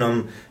 season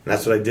them. And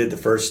that's what I did the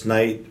first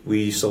night.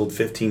 We sold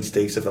 15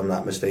 steaks, if I'm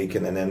not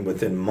mistaken, and then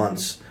within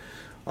months,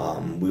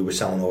 we were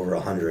selling over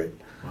 100.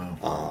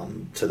 Wow.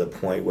 To the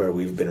point where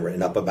we've been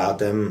written up about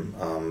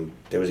them.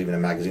 There was even a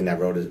magazine that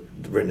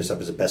written us up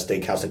as the best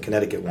steakhouse in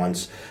Connecticut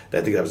once.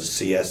 I think that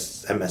was a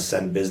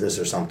MSN Business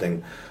or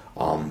something,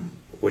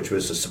 which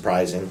was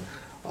surprising.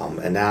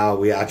 And now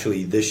we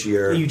actually, this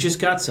year... You just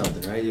got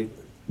something, right?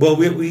 Well,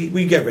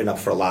 we get written up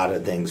for a lot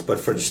of things, but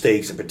for the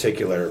steaks in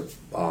particular,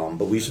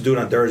 but we used to do it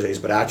on Thursdays,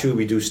 but actually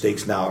we do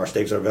steaks now. Our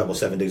steaks are available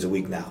 7 days a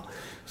week now.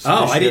 So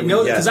I didn't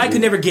know that, because I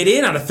could never get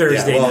in on a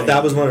Thursday night.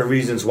 That was one of the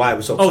reasons why it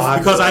was so popular.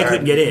 Because I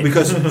couldn't get in.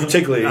 Because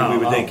particularly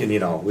we were thinking,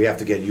 we have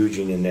to get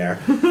Eugene in there.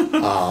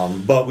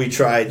 But we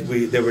tried,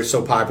 they were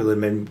so popular,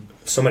 and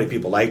so many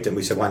people liked them,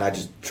 we said, why not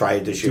just try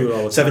it this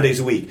year? 7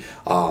 days a week.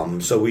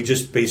 So we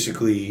just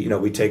basically,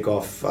 we take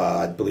off,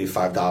 I believe,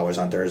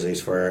 $5 on Thursdays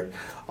for it.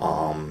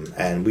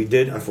 And we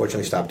did,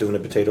 unfortunately, stop doing the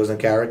potatoes and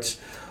carrots,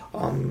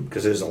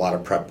 because there's a lot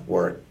of prep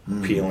work,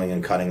 peeling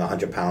and cutting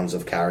 100 pounds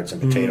of carrots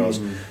and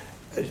potatoes.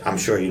 I'm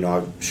sure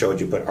I've showed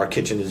you, but our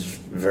kitchen is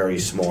very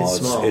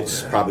small.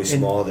 It's probably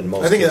smaller than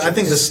most. I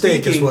think the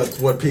steak is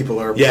what people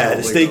are. Yeah,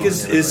 the steak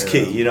is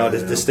key.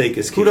 The steak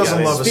is key. Who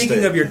doesn't love a steak?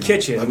 Speaking of your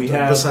kitchen, we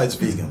have, besides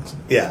vegans.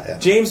 Yeah.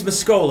 James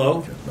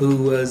Mascolo, who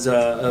was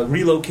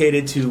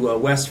relocated to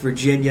West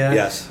Virginia.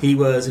 Yes, he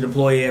was an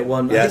employee at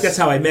one. Yes. I think that's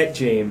how I met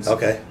James.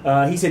 Okay.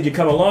 He said, "You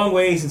come a long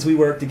way since we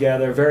worked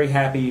together. Very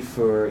happy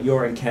for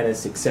your and Kenneth's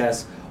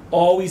success.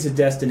 Always a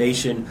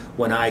destination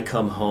when I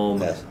come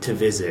home to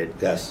visit."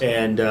 Yes.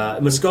 And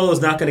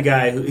Mascolo's not going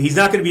to he's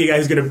not going to be a guy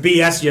who's going to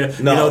BS you.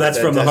 No, that's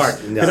from the heart.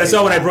 Because I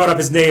saw when I brought up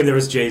his name, there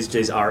was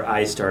Jay's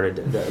eyes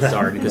started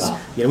because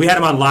we had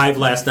him on live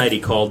last night. He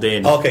called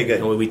in. Okay,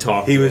 good. And we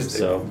talked. He was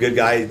a good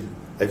guy.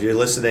 If you're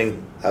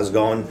listening, how's it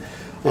going?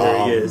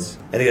 There he is.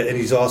 And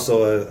he's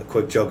also a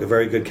quick joke, a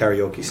very good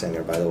karaoke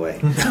singer, by the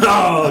way.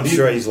 I'm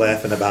sure he's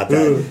laughing about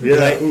that.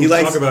 He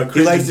likes.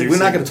 We're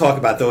not going to talk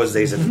about those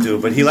days at the do,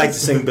 but he likes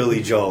to sing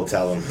Billy Joel.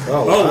 Tell him.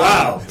 Oh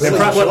wow! Like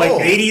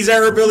 80s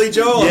era Billy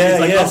Joel? Yeah,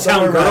 like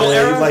Uptown Girl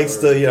era. He likes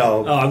to,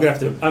 Oh, I'm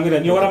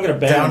gonna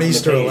ban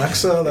Downeaster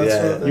Alexa.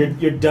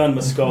 That's you're done,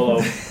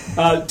 Mascolo.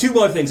 Two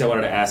more things I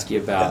wanted to ask you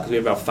about, because we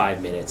have about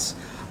 5 minutes.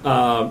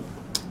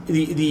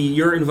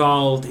 You're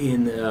involved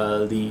in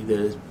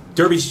the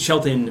Derby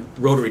Shelton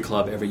Rotary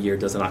Club every year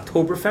does an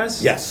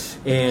Oktoberfest. Yes,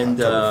 and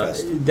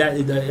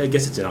that I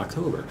guess it's in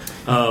October.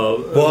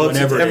 Well,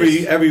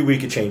 every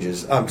week it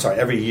changes. I'm sorry,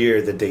 every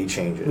year the date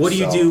changes. What do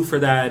you do for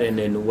that,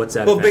 and what's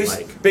that event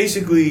like?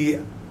 Basically,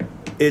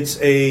 it's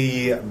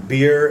a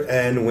beer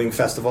and wing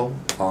festival,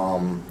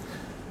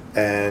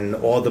 and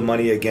all the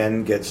money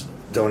again gets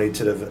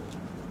donated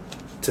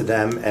to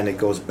them, and it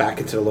goes back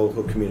into the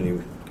local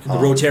community. The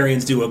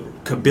Rotarians do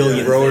a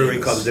billion Rotary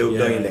things. Clubs do a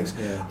billion things.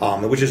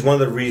 Yeah. Which is one of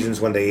the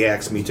reasons when they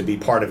asked me to be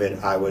part of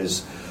it, I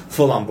was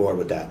full on board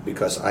with that,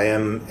 because I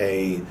am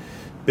a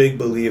big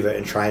believer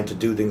in trying to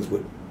do things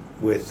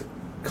with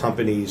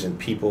companies and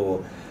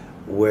people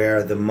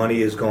where the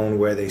money is going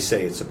where they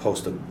say it's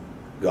supposed to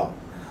go.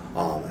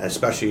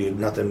 Especially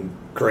nothing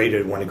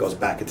greater when it goes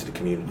back into the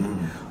community.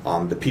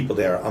 The people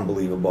there are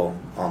unbelievable.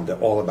 They're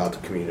all about the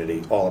community,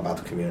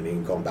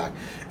 and going back.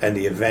 And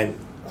the event,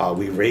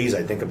 we raised,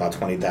 I think, about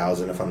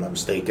 $20,000, if I'm not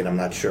mistaken. I'm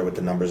not sure what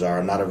the numbers are.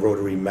 I'm not a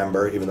Rotary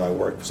member, even though I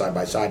work side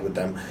by side with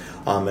them.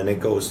 And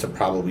it goes to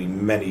probably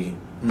many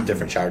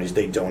different charities.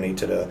 They donate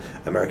to the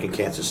American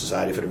Cancer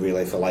Society for the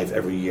Relay for Life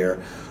every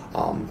year.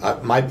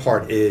 My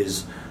part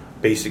is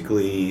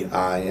basically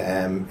I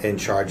am in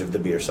charge of the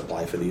beer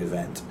supply for the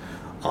event.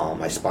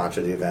 I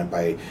sponsor the event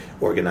by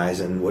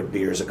organizing what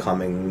beers are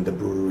coming, the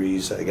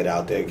breweries. I get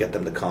out there, get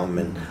them to come,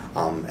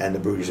 and the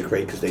breweries are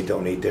great because they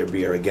donate their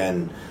beer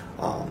again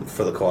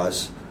for the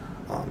cause.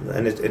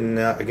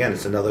 Again,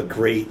 it's another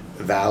great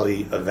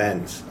Valley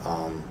event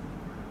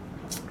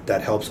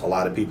that helps a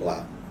lot of people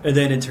out. And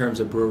then in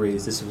terms of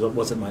breweries, this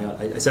wasn't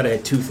I said I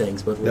had two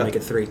things, but we'll make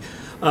it three.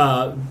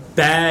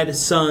 Bad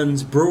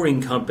Sons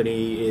Brewing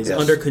Company is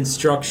under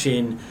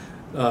construction.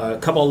 A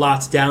couple of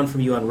lots down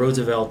from you on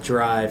Roosevelt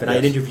Drive, and I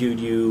had interviewed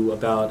you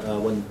about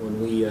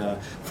when we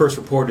first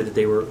reported that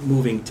they were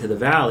moving to the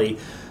Valley.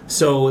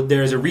 So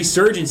there's a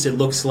resurgence, it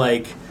looks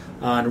like,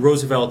 on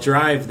Roosevelt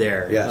Drive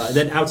there. Yes.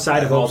 Then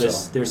outside of all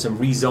this, there's some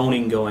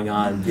rezoning going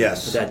on.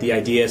 Yes. That the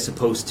idea is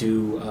supposed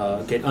to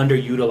get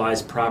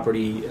underutilized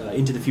property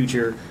into the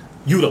future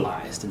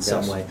utilized in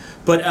some way.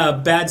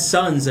 But Bad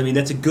Sons, I mean,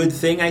 that's a good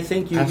thing, I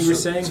think you were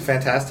saying? It's a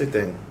fantastic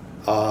thing.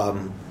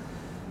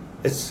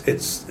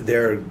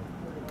 They're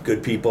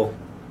good people,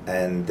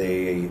 and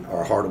they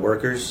are hard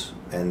workers,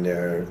 and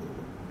they're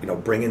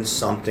bringing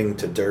something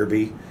to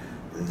Derby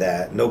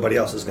that nobody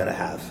else is going to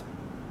have,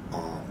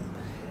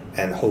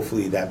 and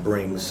hopefully that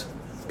brings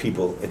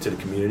people into the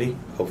community.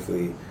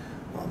 Hopefully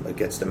it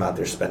gets them out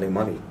there spending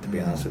money, to be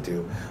honest with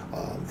you.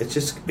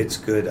 It's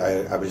good.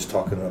 I was just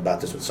talking about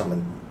this with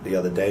someone the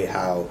other day,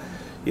 how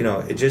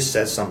it just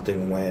says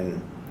something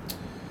when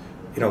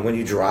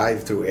you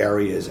drive through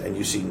areas and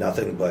you see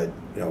nothing but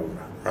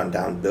run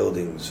down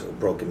buildings or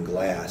broken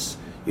glass.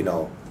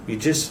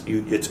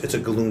 It's a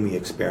gloomy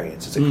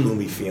experience. It's a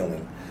gloomy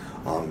feeling,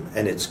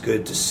 and it's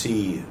good to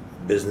see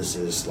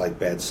businesses like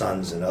Bad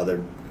Sons and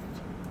other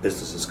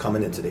businesses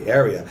coming into the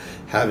area,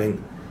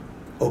 having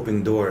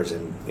open doors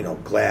and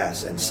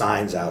glass and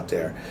signs out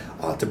there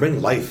to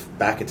bring life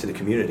back into the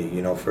community.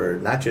 For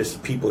not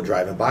just people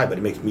driving by, but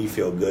it makes me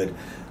feel good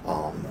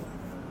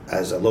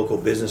as a local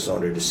business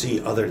owner to see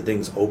other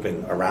things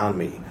open around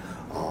me.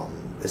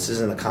 This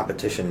isn't a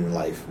competition in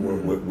life.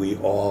 We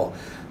all,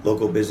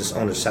 local business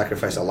owners,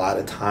 sacrifice a lot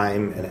of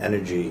time and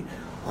energy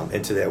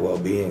into their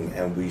well-being,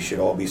 and we should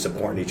all be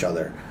supporting each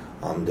other.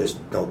 There's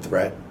no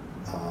threat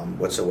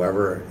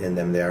whatsoever in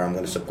them there. I'm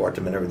going to support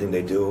them in everything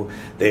they do.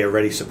 They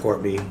already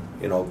support me,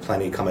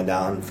 plenty coming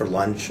down for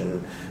lunch,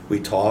 and we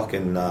talk,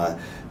 and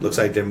looks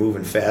like they're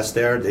moving fast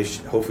there.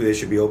 Hopefully they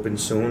should be open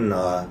soon.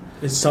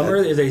 Is summer?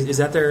 Is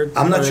that their?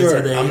 I'm not sure.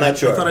 I'm not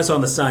sure. I thought I saw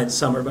on the sign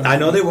summer, but I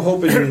know they were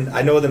hoping.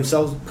 I know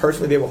themselves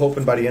personally. They were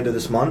hoping by the end of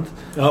this month.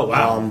 Oh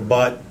wow!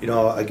 But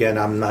again,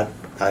 I'm not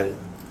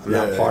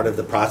part of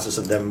the process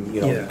of them,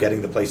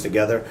 getting the place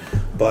together.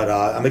 But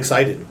I'm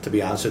excited, to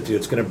be honest with you.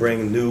 It's going to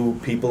bring new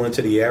people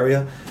into the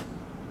area.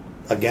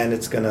 Again,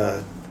 it's going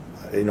to,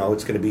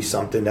 it's going to be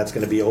something that's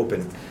going to be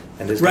open.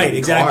 And right,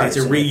 exactly. It's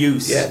a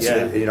reuse.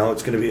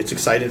 It's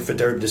exciting for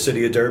the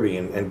city of Derby,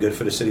 and good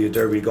for the city of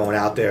Derby going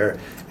out there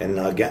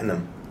and getting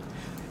them.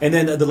 And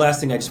then the last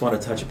thing I just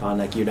want to touch upon,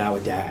 like, you're now a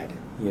dad,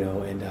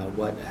 and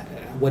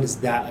what is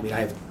that? I mean,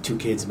 I have 2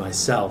 kids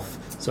myself,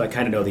 so I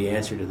kind of know the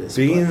answer to this.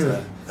 Being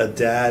a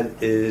dad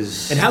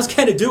is... And how's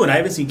Kenna doing? I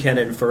haven't seen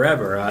Kenna in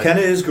forever.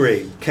 Kenna is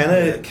great.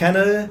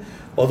 Kenna,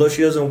 although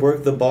she doesn't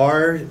work the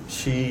bar,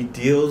 she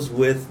deals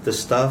with the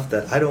stuff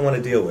that I don't want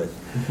to deal with.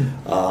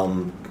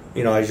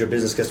 As your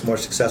business gets more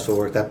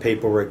successful, that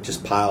paperwork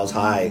just piles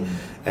high,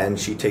 and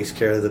she takes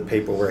care of the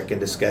paperwork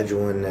and the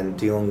scheduling and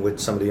dealing with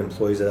some of the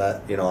employees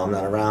that I'm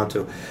not around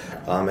to.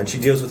 And she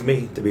deals with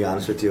me, to be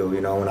honest with you.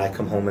 When I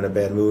come home in a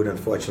bad mood,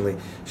 unfortunately,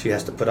 she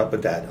has to put up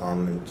with that.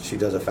 And she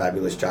does a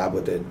fabulous job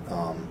with it.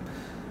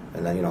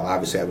 And then,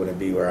 obviously I wouldn't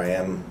be where I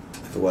am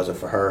if it wasn't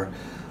for her.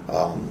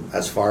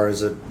 As far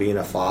as being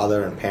a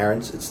father and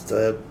parents, it's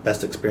the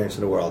best experience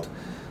in the world.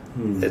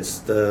 It's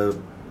the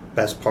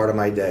best part of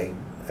my day.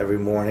 Every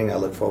morning I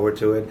look forward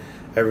to it.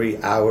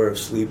 Every hour of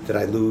sleep that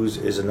I lose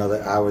is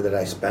another hour that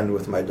I spend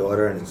with my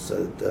daughter, and it's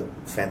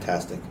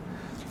fantastic.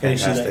 And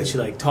is she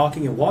like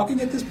talking and walking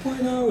at this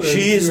point now?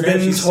 She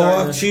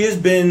has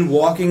been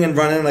walking and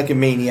running like a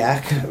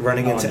maniac,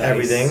 running into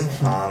everything.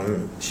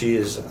 She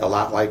is a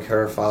lot like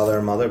her father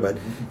and mother, but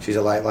she's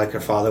a lot like her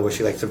father, where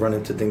she likes to run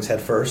into things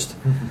head first.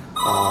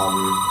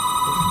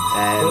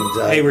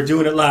 Hey, we're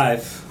doing it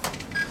live.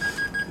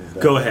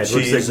 Go ahead.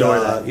 Let's ignore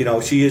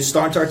that. She is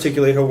starting to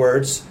articulate her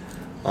words.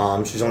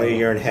 She's only a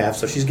year and a half,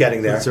 so she's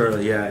getting there. That's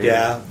early, yeah.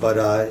 Yeah,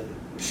 but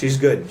she's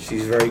good.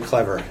 She's very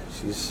clever.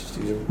 She's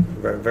a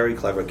very, very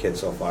clever kid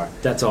so far.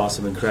 That's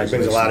awesome, and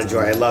congratulations. It brings a lot of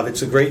joy. I love it.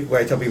 It's a great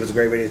way. I tell people it's a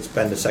great way to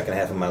spend the second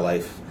half of my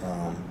life.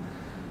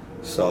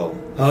 So.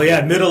 Oh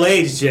yeah, middle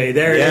age, Jay.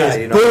 There it is.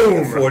 You know,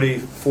 Boom.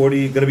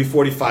 40, going to be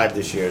 45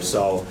 this year.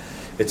 So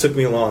it took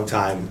me a long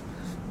time,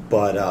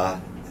 but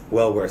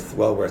well worth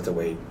the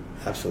wait.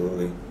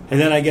 Absolutely. And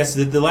then I guess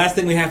the last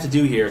thing we have to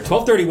do here,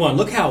 12:31.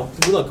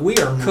 Look, we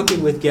are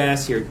cooking with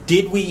gas here.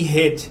 Did we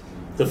hit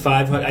the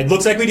 500? It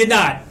looks like we did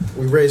not.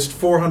 We raised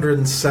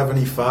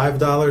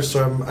 $475,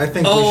 so I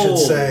think we should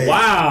say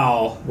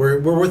wow, we're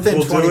within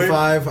we'll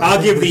 25.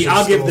 I'll give the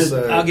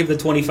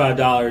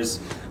 $25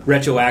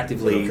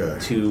 retroactively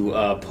Okay.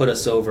 to put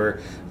us over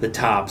the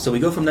top. So we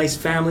go from nice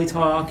family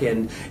talk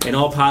and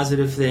all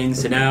positive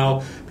things to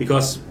now,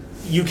 because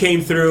you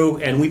came through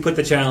and we put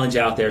the challenge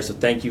out there, so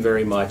thank you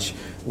very much.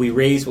 We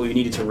raised what we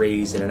needed to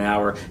raise in an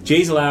hour.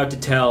 Jay's allowed to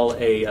tell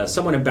a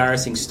somewhat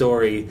embarrassing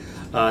story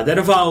that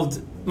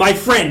involved my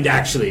friend,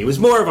 actually. It was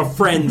more of a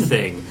friend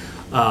thing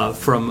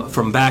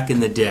from back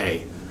in the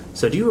day.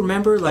 So do you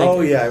remember?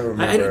 Oh yeah, I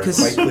remember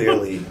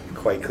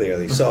quite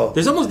clearly. So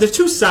there's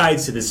two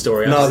sides to this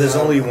story. No, there's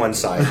only one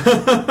side.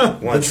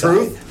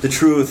 The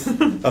truth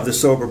of the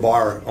sober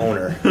bar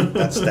owner.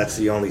 That's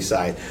the only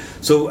side.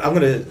 So I'm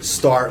going to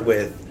start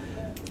with.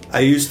 I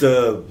used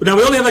to. No,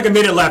 we only have like a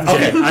minute left.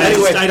 Okay.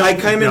 Anyway, I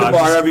come in the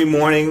bar every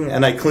morning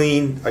and I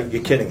clean. Are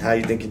you kidding? How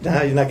you think?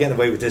 You're not getting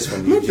away with this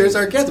one. Look, there's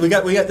our guest. We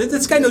got.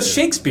 This guy knows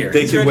Shakespeare.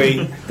 They could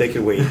wait.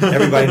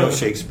 Everybody knows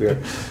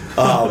Shakespeare.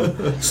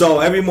 So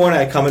every morning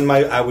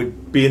I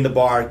would be in the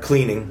bar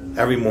cleaning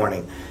every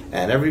morning,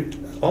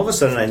 and all of a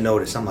sudden I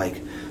noticed. I'm like,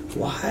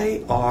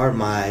 why are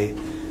my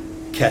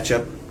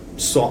ketchup,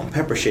 salt and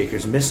pepper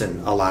shakers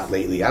missing a lot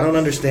lately? I don't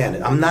understand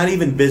it. I'm not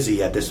even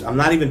busy at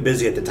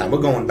the time. We're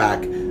going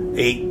back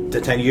 8 to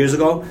 10 years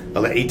ago,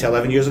 8 to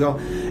 11 years ago,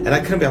 and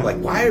I couldn't be. I'm like,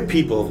 why are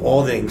people of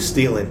all things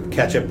stealing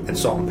ketchup and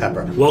salt and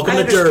pepper? Welcome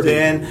to Derby.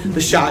 I understand the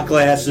shot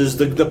glasses,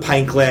 the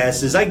pint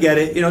glasses. I get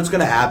it. It's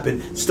going to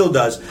happen. It still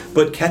does.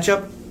 But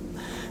ketchup.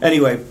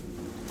 Anyway,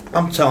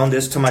 I'm telling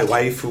this to my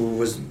wife,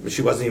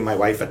 she wasn't even my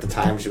wife at the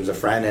time. She was a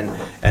friend,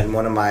 and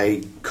one of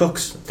my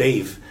cooks,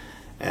 Dave,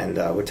 and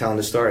we're telling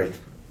the story.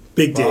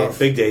 Big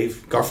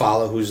Dave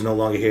Garfala, who's no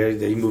longer here.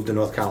 He moved to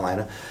North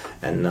Carolina,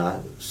 and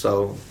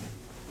so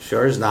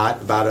sure as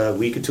not, about a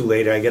week or two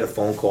later, I get a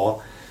phone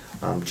call.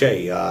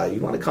 Jay, you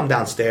want to come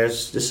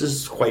downstairs? This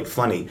is quite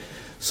funny.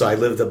 So I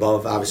lived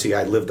above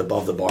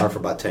the bar for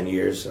about 10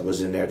 years. I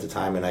was in there at the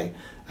time, and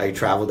I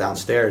traveled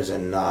downstairs,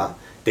 and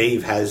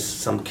Dave has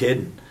some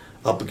kid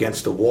up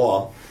against the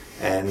wall.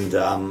 And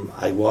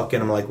I walk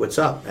in. I'm like, "What's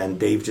up?" And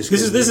Dave just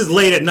this is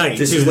late at night.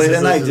 This is late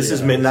at night. This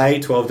is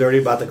midnight,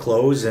 12:30, about to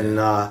close, and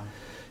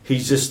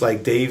he's just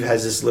like, Dave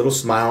has this little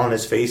smile on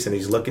his face, and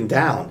he's looking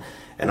down,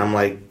 and I'm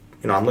like,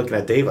 I'm looking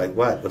at Dave like,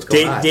 what's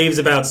going on? Dave's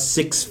about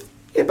 6'2",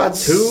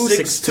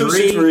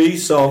 6'3".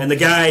 So, and the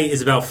guy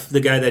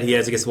that he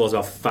has, I guess, is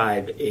about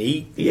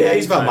 5'8". Yeah,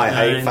 he's about my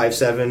height,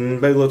 5'7",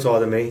 maybe a little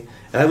taller than me.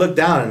 And I look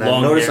down and I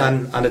notice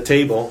on the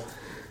table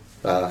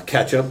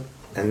ketchup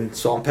and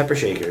salt and pepper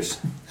shakers,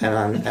 and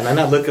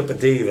I look up at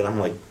Dave and I'm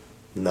like,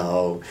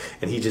 no,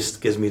 and he just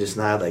gives me this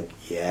nod like,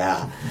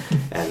 yeah,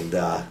 and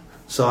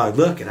so I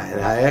look and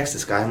I ask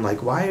this guy, I'm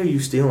like, why are you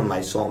stealing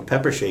my salt and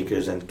pepper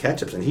shakers and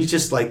ketchups? And he's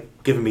just like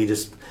giving me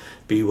this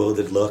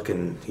bewildered look,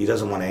 and he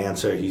doesn't want to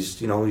answer. He's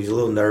he's a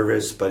little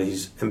nervous, but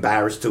he's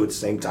embarrassed too at the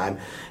same time.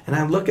 And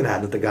I'm looking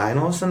at the guy, and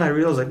all of a sudden I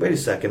realize, like, wait a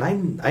second,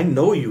 I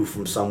know you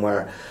from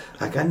somewhere,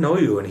 like I know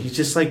you, and he's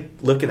just like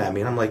looking at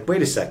me, and I'm like,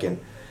 wait a second.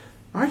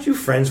 Aren't you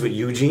friends with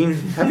Eugene?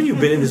 Haven't you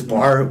been in this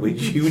bar with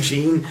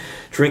Eugene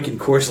drinking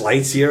Coors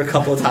Lights here a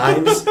couple of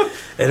times?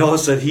 And all of a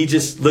sudden, he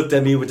just looked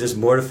at me with this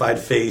mortified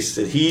face.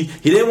 And he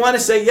didn't want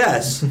to say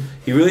yes.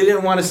 He really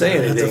didn't want to say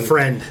anything. That's a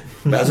friend.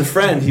 As a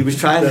friend, he was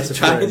trying to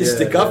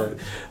stick up.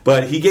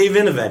 But he gave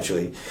in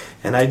eventually.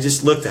 And I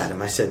just looked at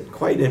him. I said,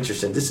 quite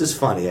interesting. This is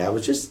funny. I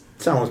was just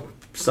telling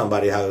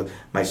somebody how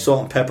my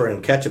salt and pepper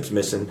and ketchup's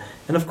missing.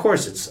 And of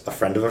course, it's a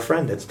friend of a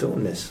friend that's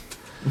doing this.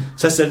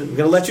 So I said, I'm going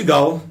to let you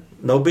go.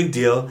 No big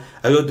deal.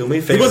 I go, do me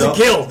a favor. He wasn't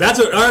killed. That's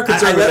what our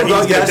concern was.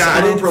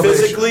 I didn't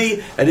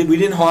physically. We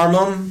didn't harm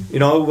him.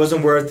 It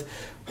wasn't worth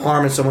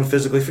harming someone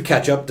physically for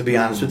ketchup, to be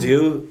honest with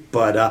you.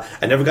 But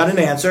I never got an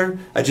answer.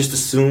 I just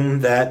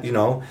assumed that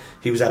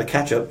he was out of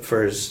ketchup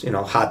for his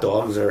hot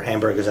dogs or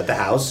hamburgers at the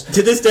house.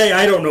 To this day,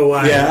 I don't know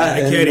why. Yeah,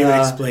 I can't even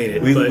explain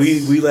it.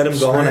 We let him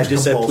go, and I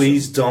just said,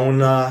 please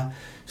don't.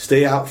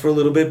 Stay out for a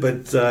little bit,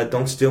 but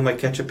don't steal my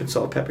ketchup and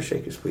salt and pepper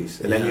shakers,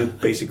 please. And then you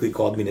basically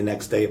called me the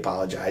next day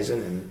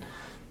apologizing, and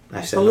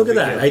I said, "Oh, look at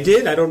that! I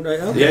did. I don't.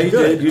 Okay, yeah, you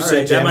good. did. You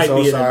said, that "I'm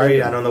so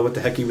sorry. I don't know what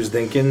the heck he was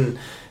thinking."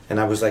 And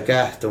I was like,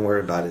 don't worry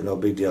about it. No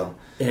big deal.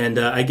 And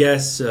I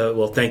guess,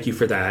 thank you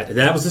for that.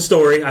 That was the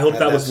story. I hope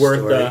that was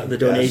worth the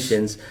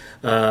donations.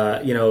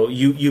 Yes.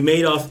 You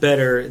made off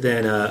better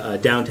than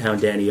downtown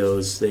Danny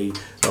O's.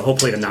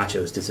 Hopefully the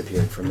nachos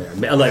disappeared from there.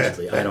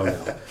 Allegedly, I don't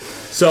know.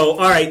 So,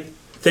 all right.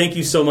 Thank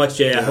you so much,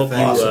 Jay. I hope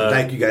awesome.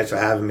 Thank you guys for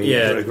having me. Yeah.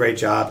 You're doing a great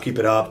job. Keep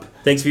it up.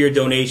 Thanks for your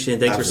donation.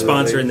 Thanks for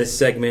sponsoring this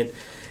segment.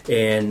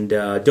 and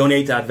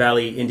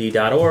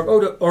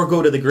donate.valleyindy.org or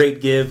go to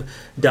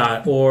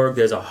thegreatgive.org.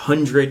 There's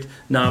 100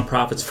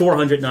 nonprofits,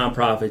 400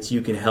 nonprofits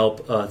you can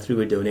help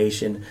through a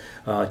donation.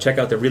 Check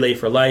out the Relay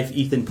for Life.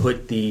 Ethan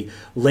put the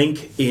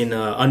link in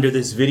under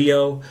this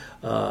video.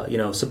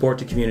 Support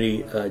the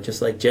community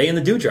just like Jay and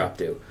the Dewdrop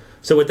do.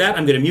 So with that,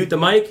 I'm going to mute the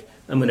mic.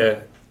 I'm going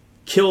to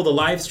kill the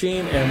live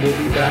stream, and we'll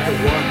be back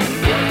at 1.